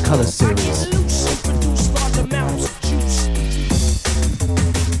 Part of the Colours series.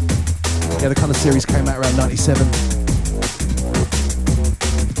 Yeah, the Colours series came out around 97.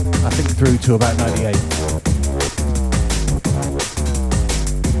 I think through to about 98.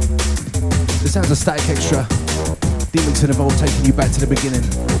 The sounds of Static Extra. Demons and Evolve taking you back to the beginning.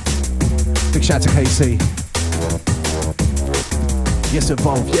 Big shout to KC. Yes,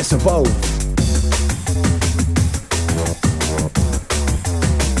 Evolve. Yes, Evolve.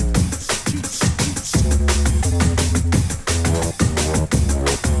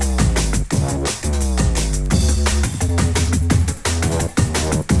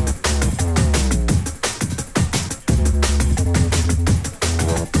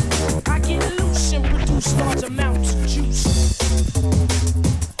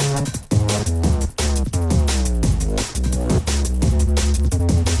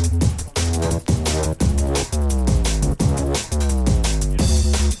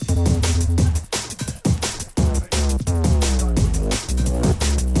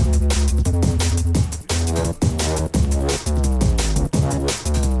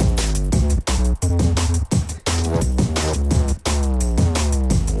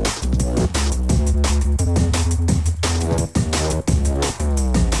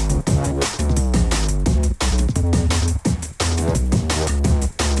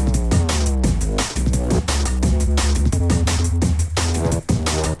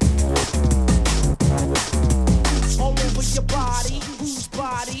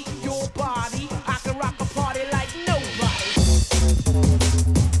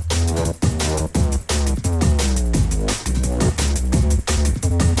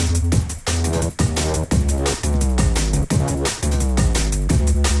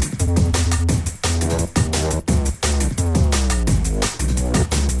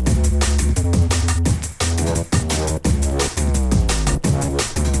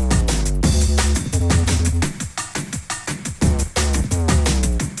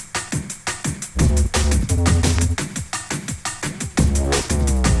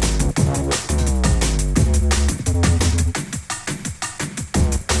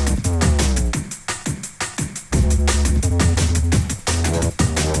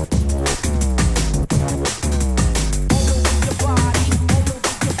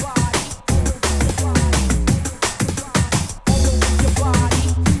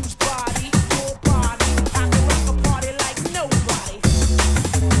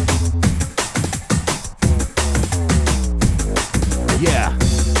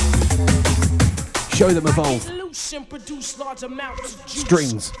 Show them Evolve.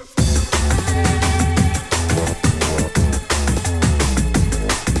 Strings.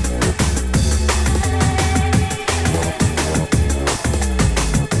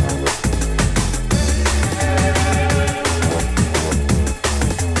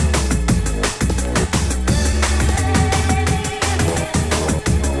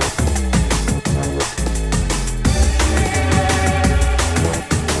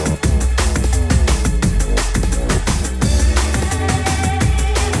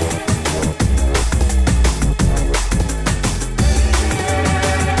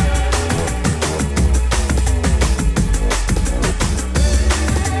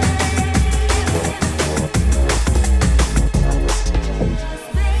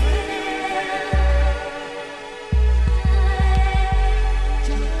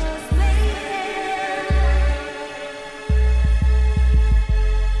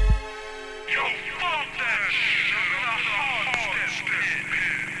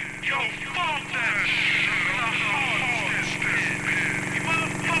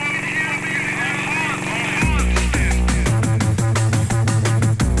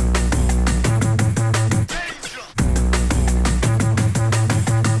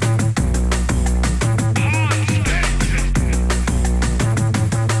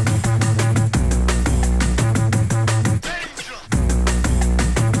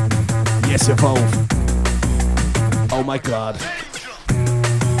 Evolve. Oh my god.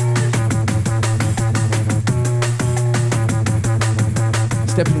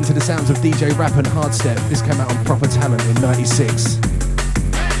 Stepping into the sounds of DJ Rap and Hardstep. This came out on Proper Talent in '96.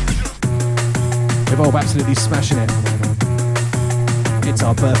 Evolve absolutely smashing it. It's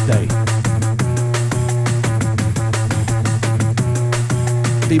our birthday.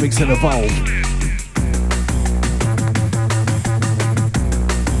 D-Mix and Evolve.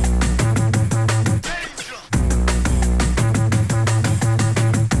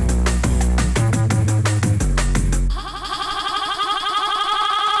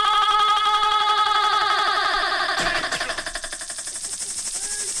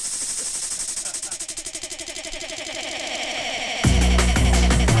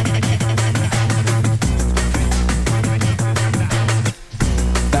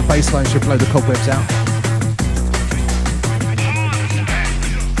 Baseline should blow the cobwebs out.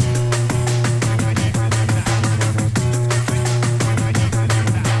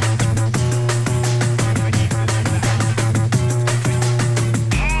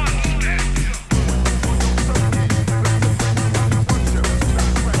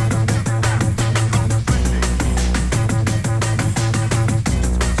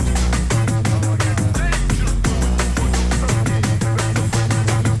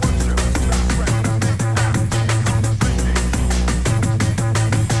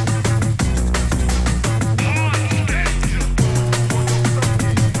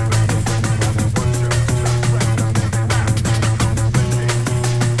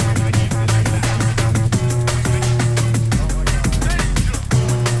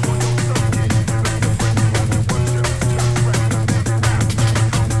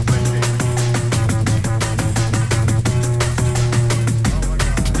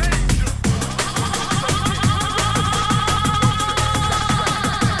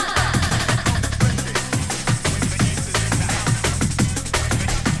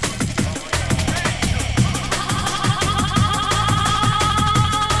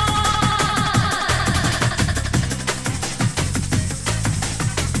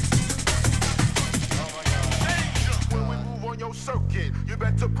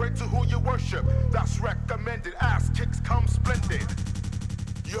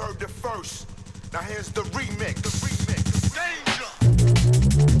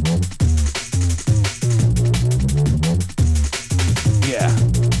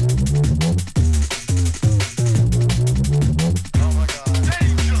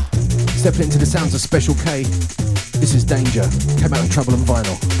 Stepping into the sounds of Special K. This is Danger. Came out in Trouble and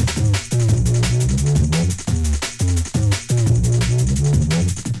Vinyl.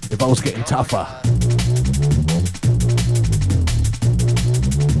 Evolve's getting tougher.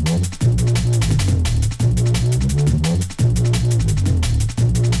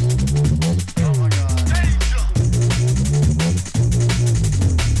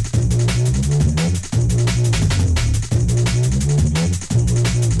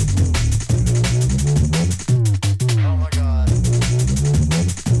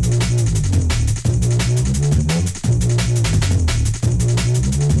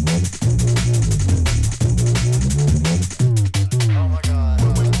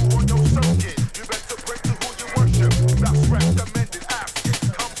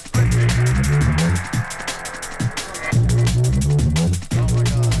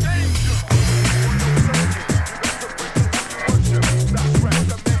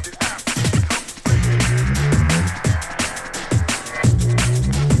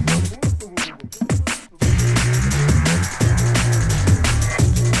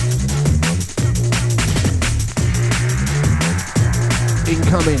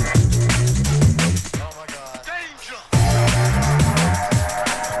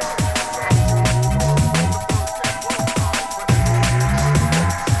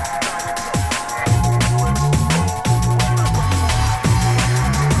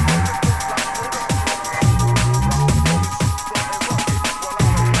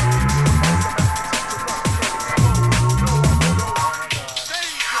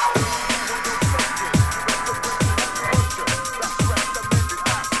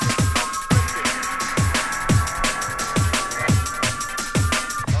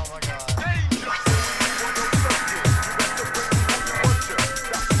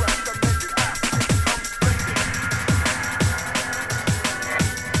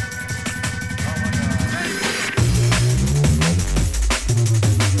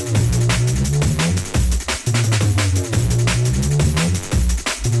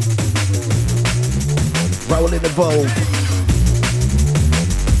 Evolve.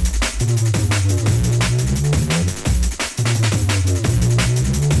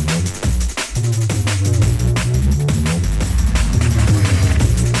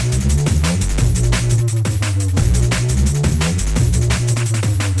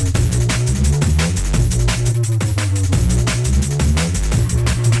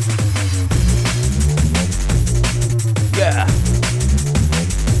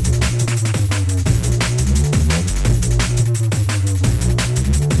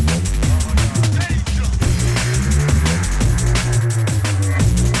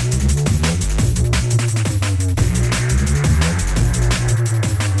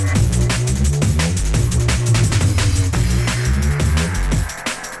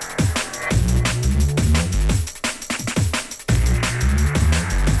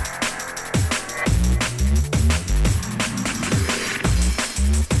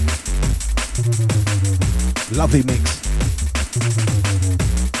 Lovely mix.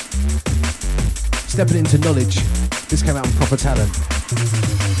 Stepping into Knowledge. This came out on Proper Talent.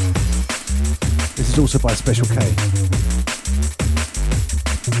 This is also by Special K.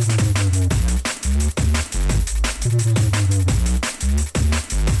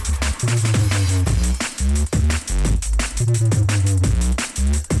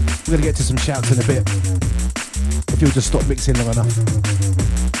 We're going to get to some shouts in a bit. If you'll just stop mixing long enough.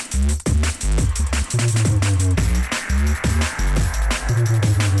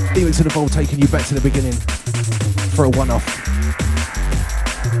 Demons of the Vault taking you back to the beginning for a one-off.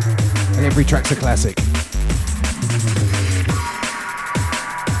 And every track's a classic.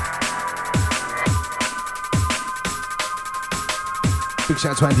 Big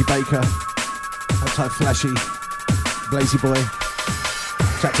shout out to Andy Baker, Outside Flashy, Blazy Boy.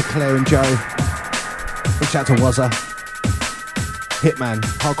 Shout out to Claire and Joe. Big shout out to Wazza, Hitman,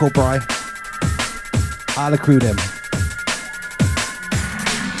 Hardcore Bry, all the crew them.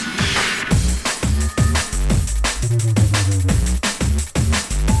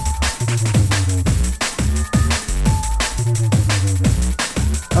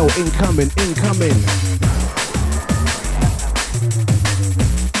 Oh, incoming.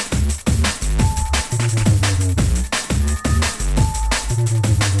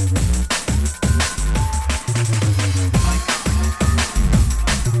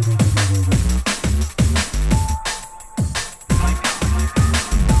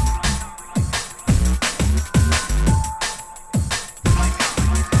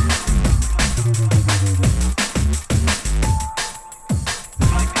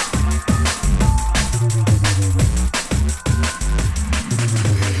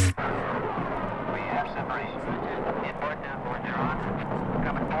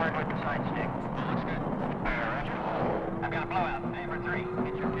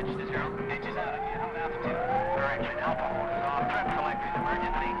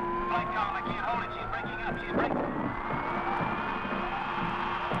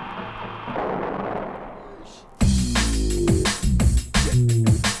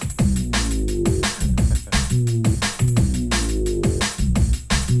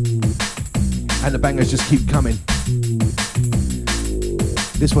 And the bangers just keep coming.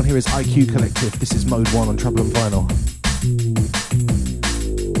 This one here is IQ Collective. This is Mode 1 on Trouble and Vinyl.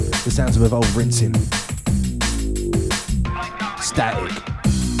 The sounds of Evolve Rinsing. Static.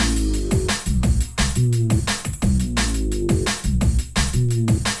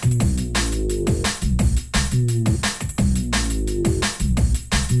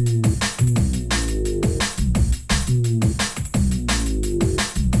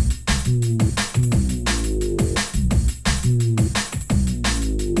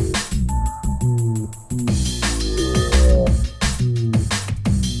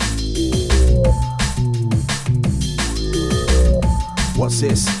 What's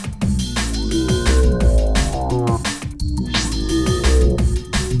this?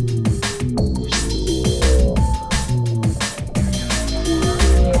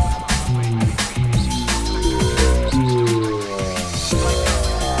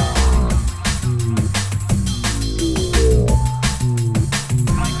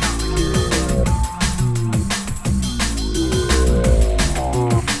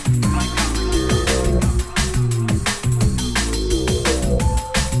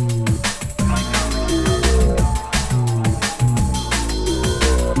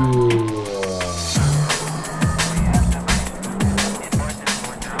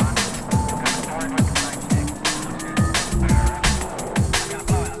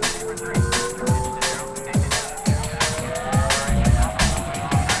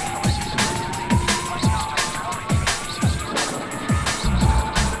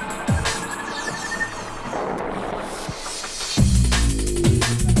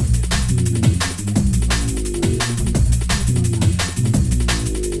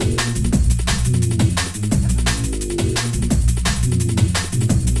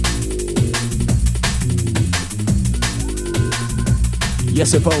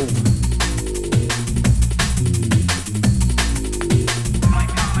 Yes, Evolve.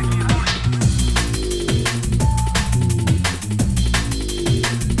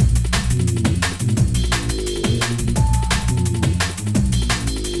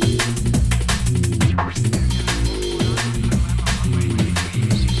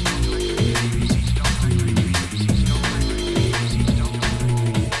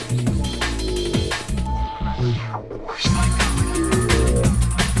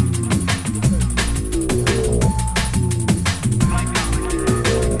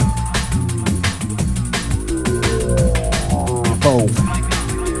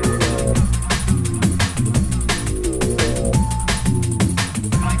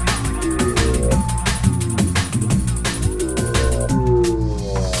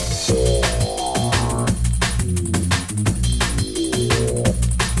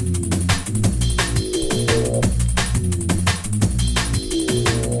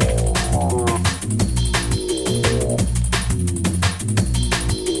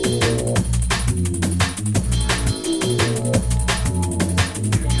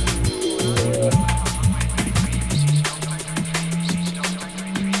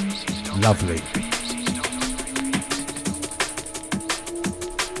 Lovely.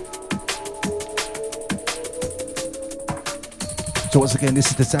 So once again, this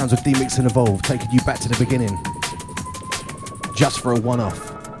is the sounds of D-Mix and Evolve, taking you back to the beginning. Just for a one-off.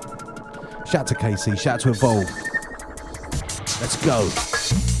 Shout out to KC, shout out to Evolve. Let's go.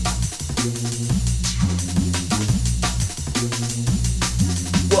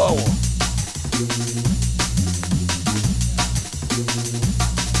 Whoa.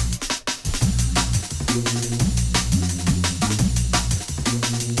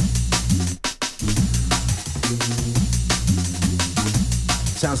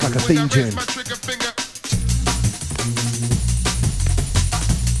 Sounds like a theme tune.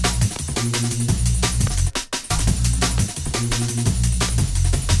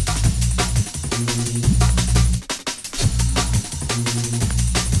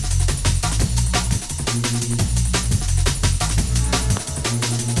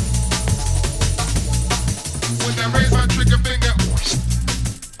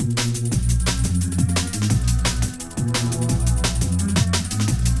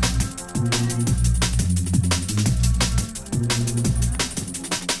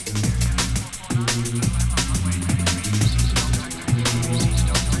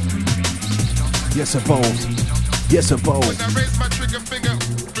 Yes, Evolve. Yes, Evolve. When I raise my trigger finger,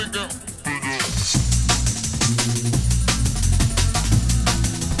 finger.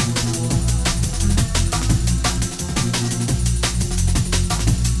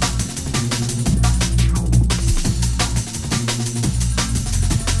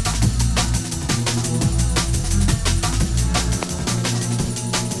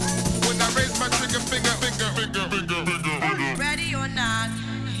 When I raise my trigger finger, finger, finger, finger, finger. Ready or not,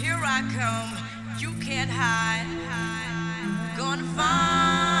 here I come. You can't hide. Gonna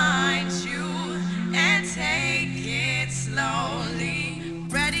find you and take it slowly.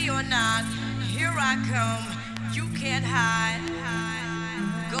 Ready or not, here I come. You can't hide.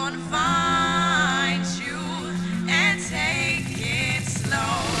 Gonna find you and take it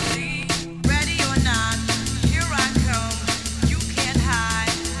slowly. Ready or not, here I come. You can't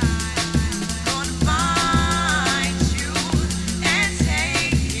hide. Gonna find you and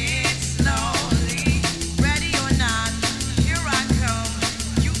take it slowly. Ready or not, here I come.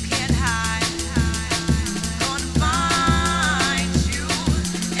 You can't hide. Gonna find you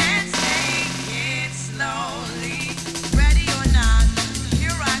and take it slowly. Ready or not,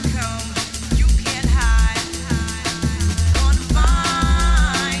 here I come. You can't hide. Gonna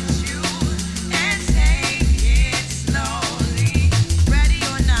find you and take it slowly. Ready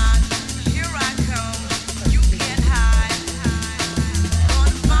or not, here I come. You can't hide.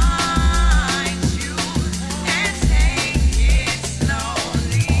 Gonna find you and take it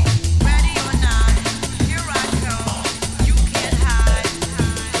slowly. Ready or not, here I come. You can't hide.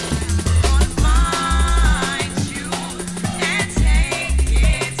 Gonna find you and take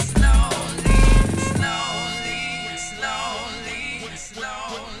it slowly, slowly, slowly,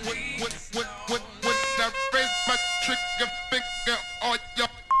 slowly. When I raise my trigger finger, all y'all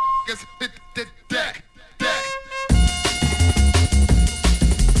niggas hit the deck, deck.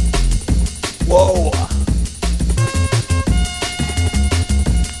 Whoa.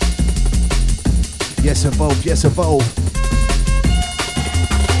 Yes, Evolve. Yes, Evolve.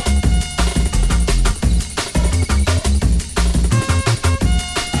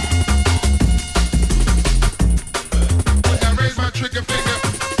 When I raise my trigger finger,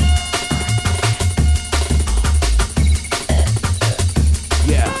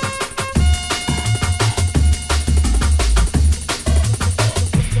 Yeah.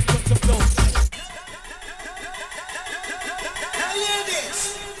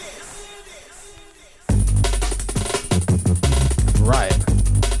 Right.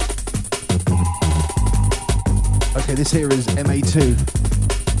 Okay, this here is MA2,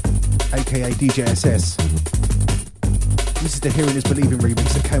 aka DJ SS. This is the Hearing is Believing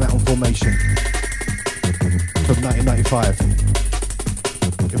remix that came out on Formation from 1995.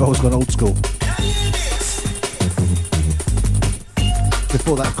 Evolve's gone old school.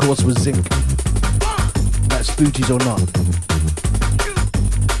 Before that, of course, was Zinc. That's Fugees or Not.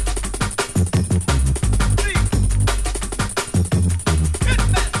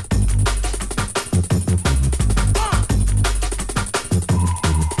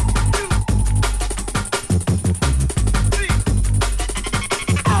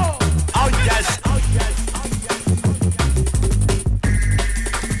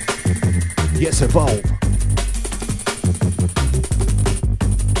 Yes, Evolve.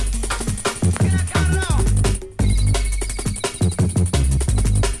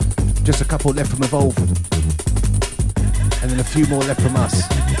 Just a couple left from Evolve. And then a few more left from us.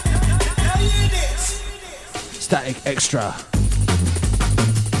 Static Extra.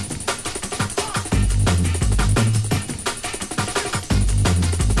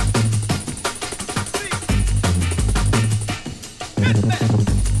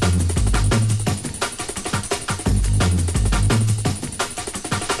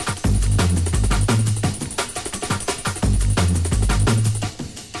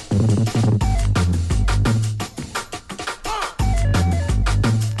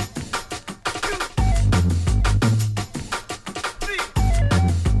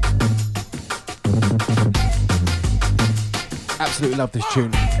 Absolutely love this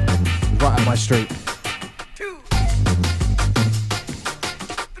tune. Right up my street.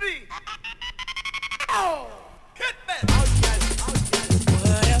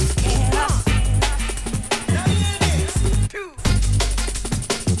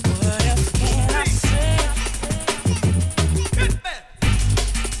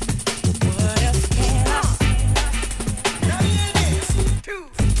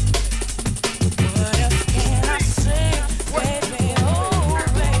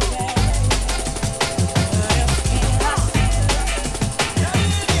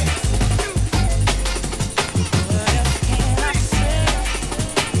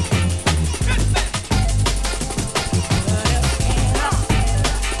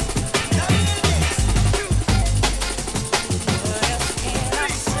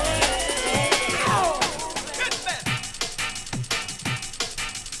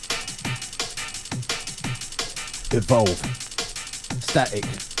 Evolve, Static,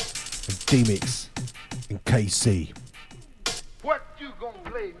 and D-Mix, and KC. What you gonna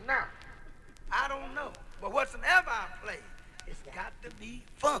play now? I don't know, but whatsoever I play, it's got to be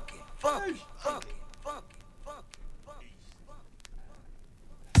funky, funky, funky, funky, funky, funky, funky.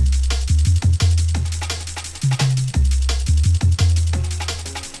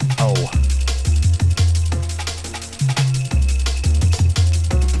 Oh.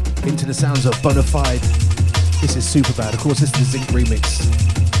 Into the sounds of Bonafide. This is super bad. Of course, this is the Zinc remix.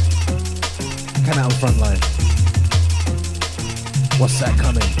 Canal Frontline. What's that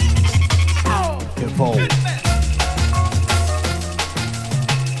coming? Evolve.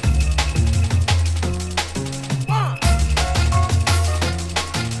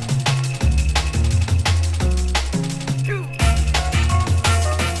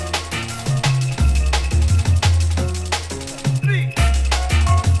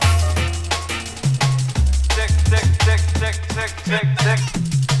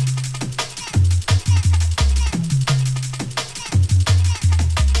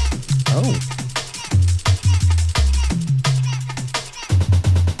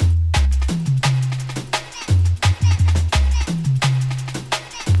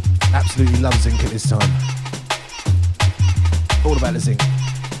 Absolutely love Zinc at this time. All about the Zinc.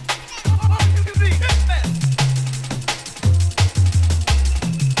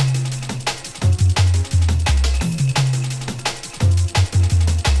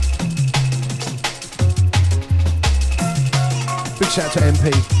 Big shout out to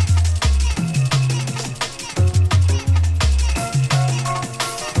MP.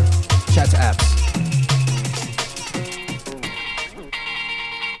 Shout out to Abs.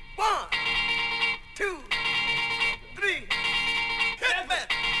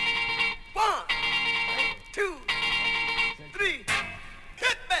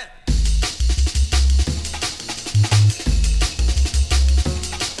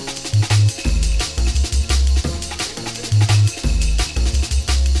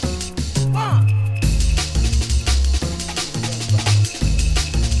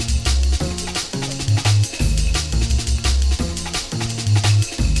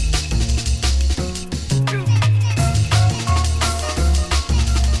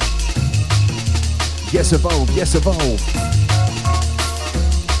 Yes, evolve, yes, evolve.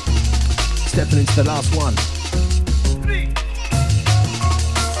 Stepping into the last one.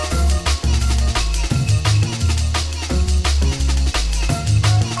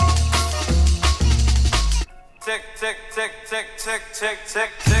 Tick, tick, tick, tick, tick, tick, tick,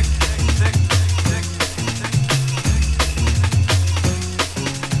 tick, tick, tick.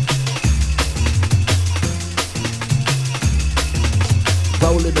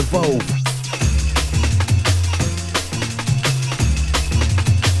 Roll and evolve.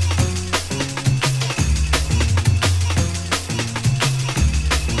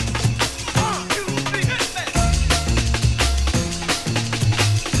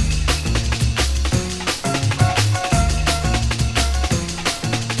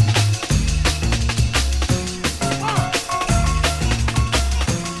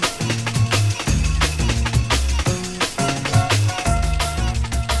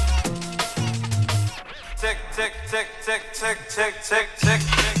 tick, tick, tick,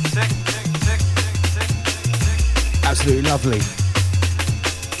 tick, tick, tick, tick, tick. Absolutely lovely.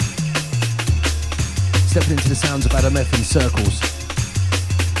 Stepping into the sounds of Adam F in Circles.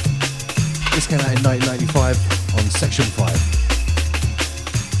 This came out in 1995 on Section 5.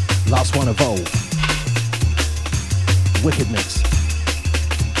 Last one, Evolve. Wicked mix.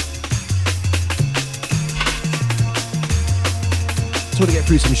 Just want to get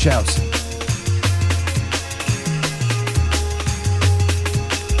through some shouts.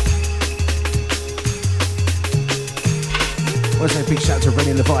 I want to say a big shout out to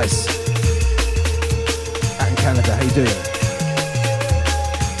Rennie Levice out in Canada. How you doing?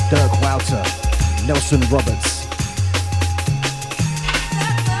 Dirk Wouter, Nelson Roberts.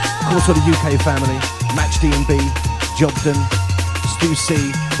 Of course, all the UK family, Match D&B, Jobden, Stu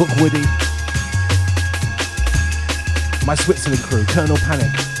C, Book Woody. My Switzerland crew, Colonel Panic,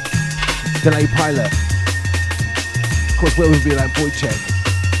 Delay Pilot. Of course, where would be like Wojciech?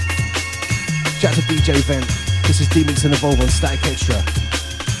 Shout out to DJ Vent. This is D-Mix and Evolve on Static Extra.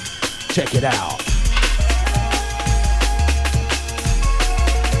 Check it out.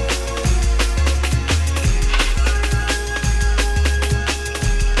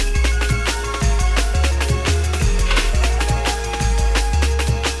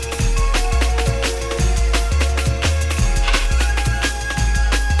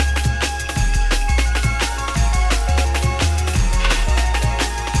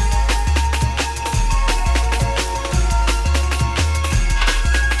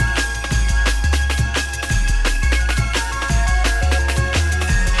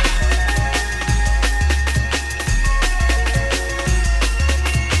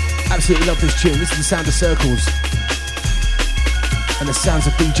 Absolutely love this tune. This is the sound of Circles and the sounds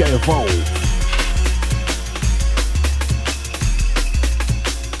of DJ Evolve.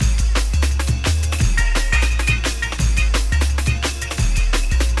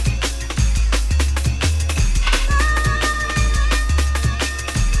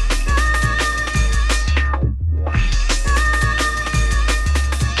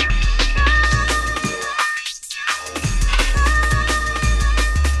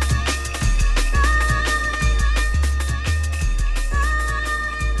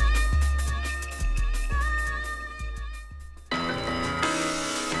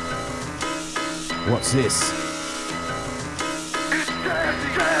 What's this?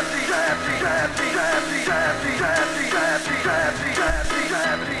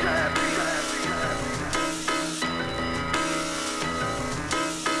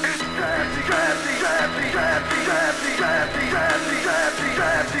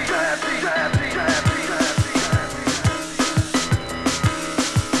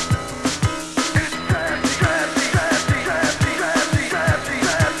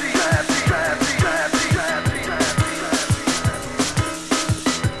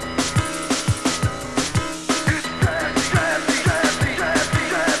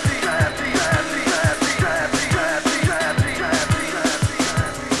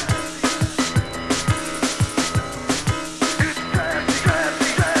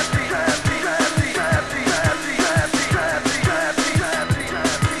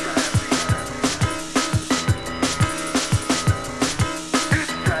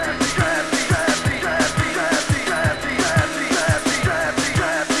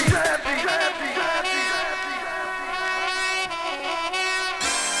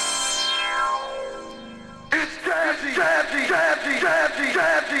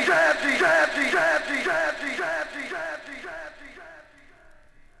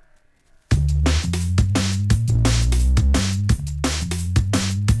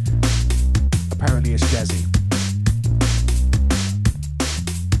 Apparently it's jazzy.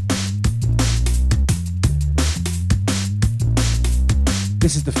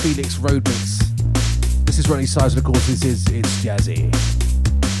 This is the Felix Road mix. This is Ronnie Size, and of course this is It's Jazzy.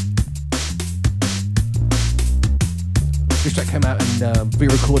 This track came out in V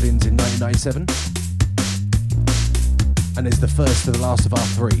Recordings in 1997. And it's the first to the last of our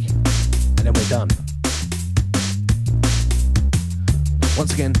three. And then we're done.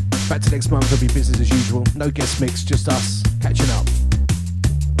 Once again, back to next month, there'll be business as usual. No guest mix, just us catching up.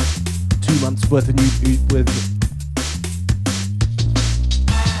 2 months worth of new...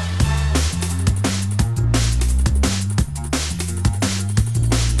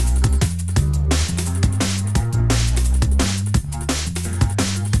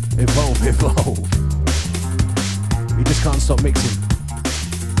 Evolve. You just can't stop mixing.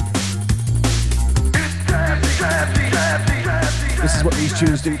 This is what these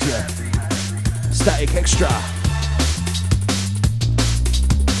tunes do to you. Static Extra.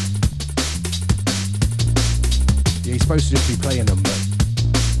 Yeah, he's supposed to just be playing them, but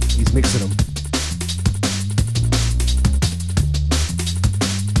he's mixing them.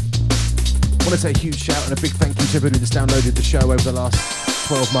 I want to say a huge shout and a big thank you to everybody that's downloaded the show over the last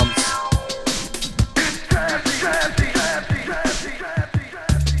 12 months.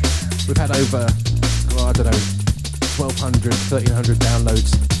 We've had over, I don't know, 1,200, 1,300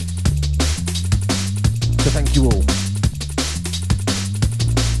 downloads. So thank you all.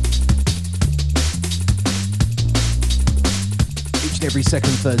 Each and every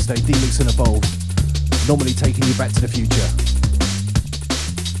second Thursday, D-Mix and Evolve, normally taking you back to the future.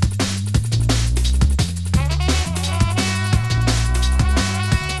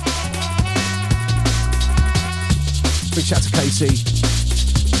 Big shout to Casey.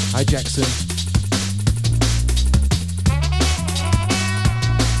 Hi Jackson.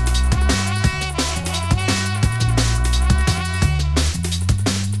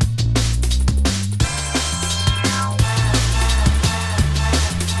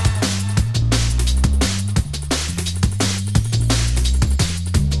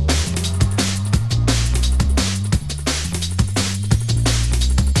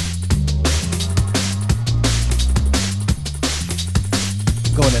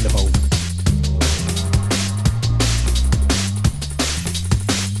 Go on then, Evolve.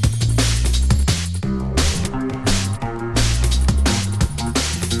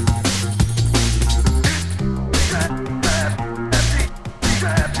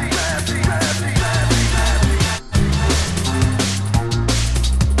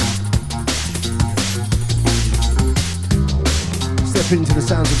 Step into the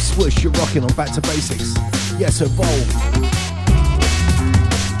sounds of Swoosh, you're rocking on Back to Basics. Yes, Evolve.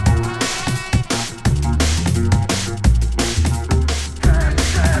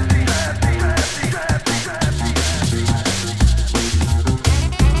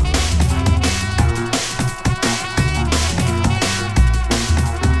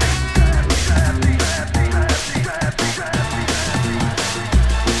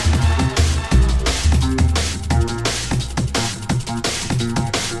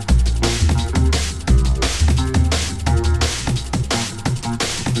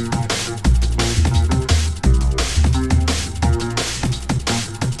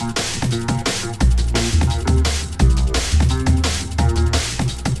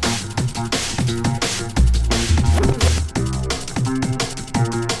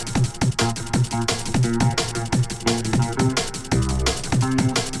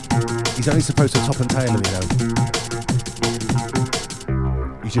 He's only supposed to top and tail of me though.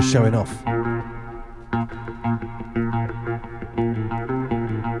 He's just showing off.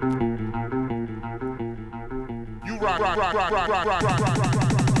 You rock.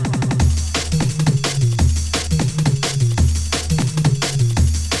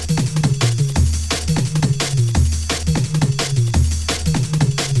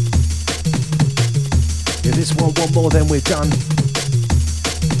 Yeah, this one more, then we're done.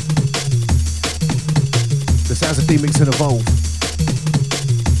 The sounds of D-Mix and Evolve.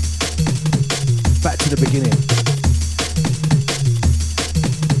 Back to the beginning.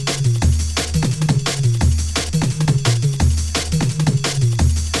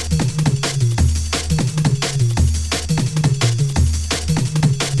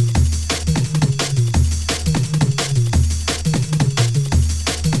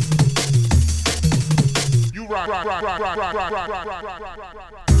 You rock.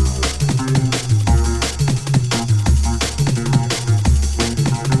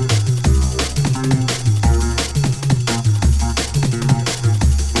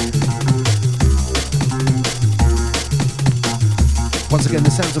 Once again,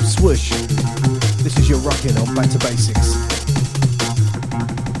 the sounds of Swoosh. This is your rockin' on Back to Basics.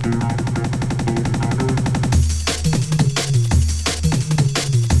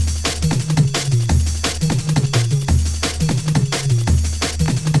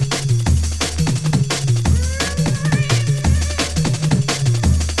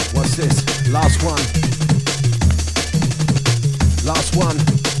 What's this? Last one. Last one.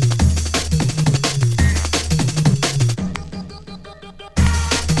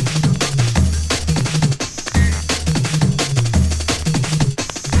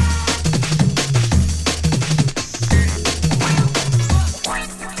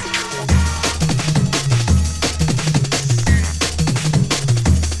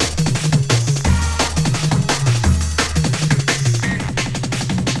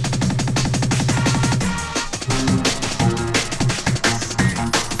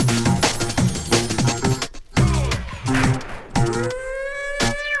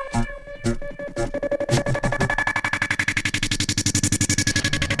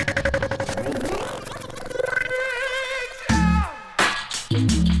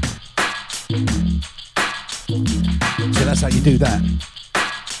 you do that.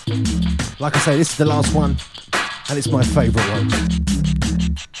 Like I say, this is the last one, and it's my favourite one.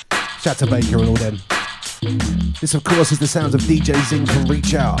 Shout to Baker and all them. This, of course, is the sounds of DJ Zinc and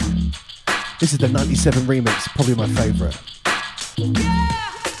Reach Out. This is the 97 remix, probably my favourite.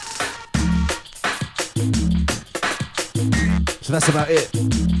 So that's about it.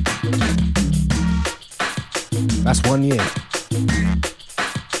 That's 1 year.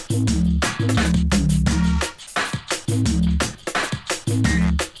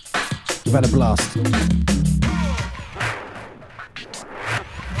 We've had a blast.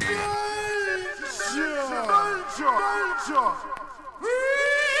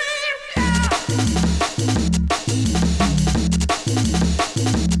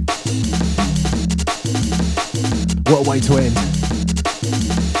 What a way to end.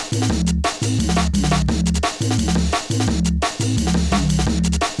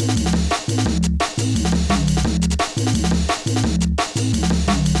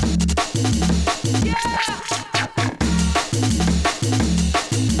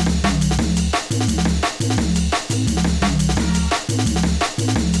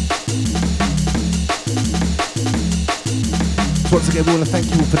 So once again, we want to thank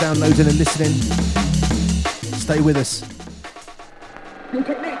you all for downloading and listening. Stay with us. New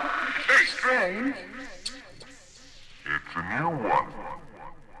technique. Very strange. It's a new one.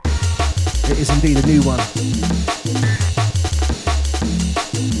 It is indeed a new one.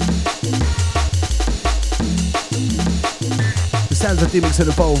 The sounds of Dimmix and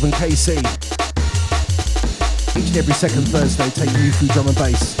Evolve and KC. Each and every second Thursday, taking you through drum and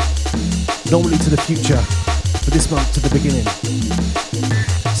bass. Normally to the future, but this month to the beginning.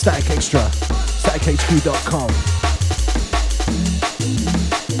 Static Extra, statichq.com.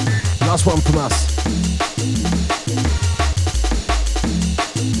 Last one from us.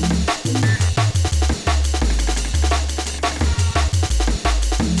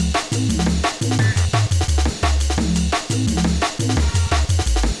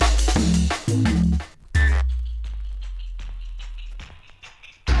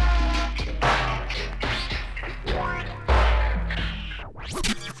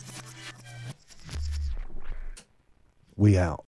 We out.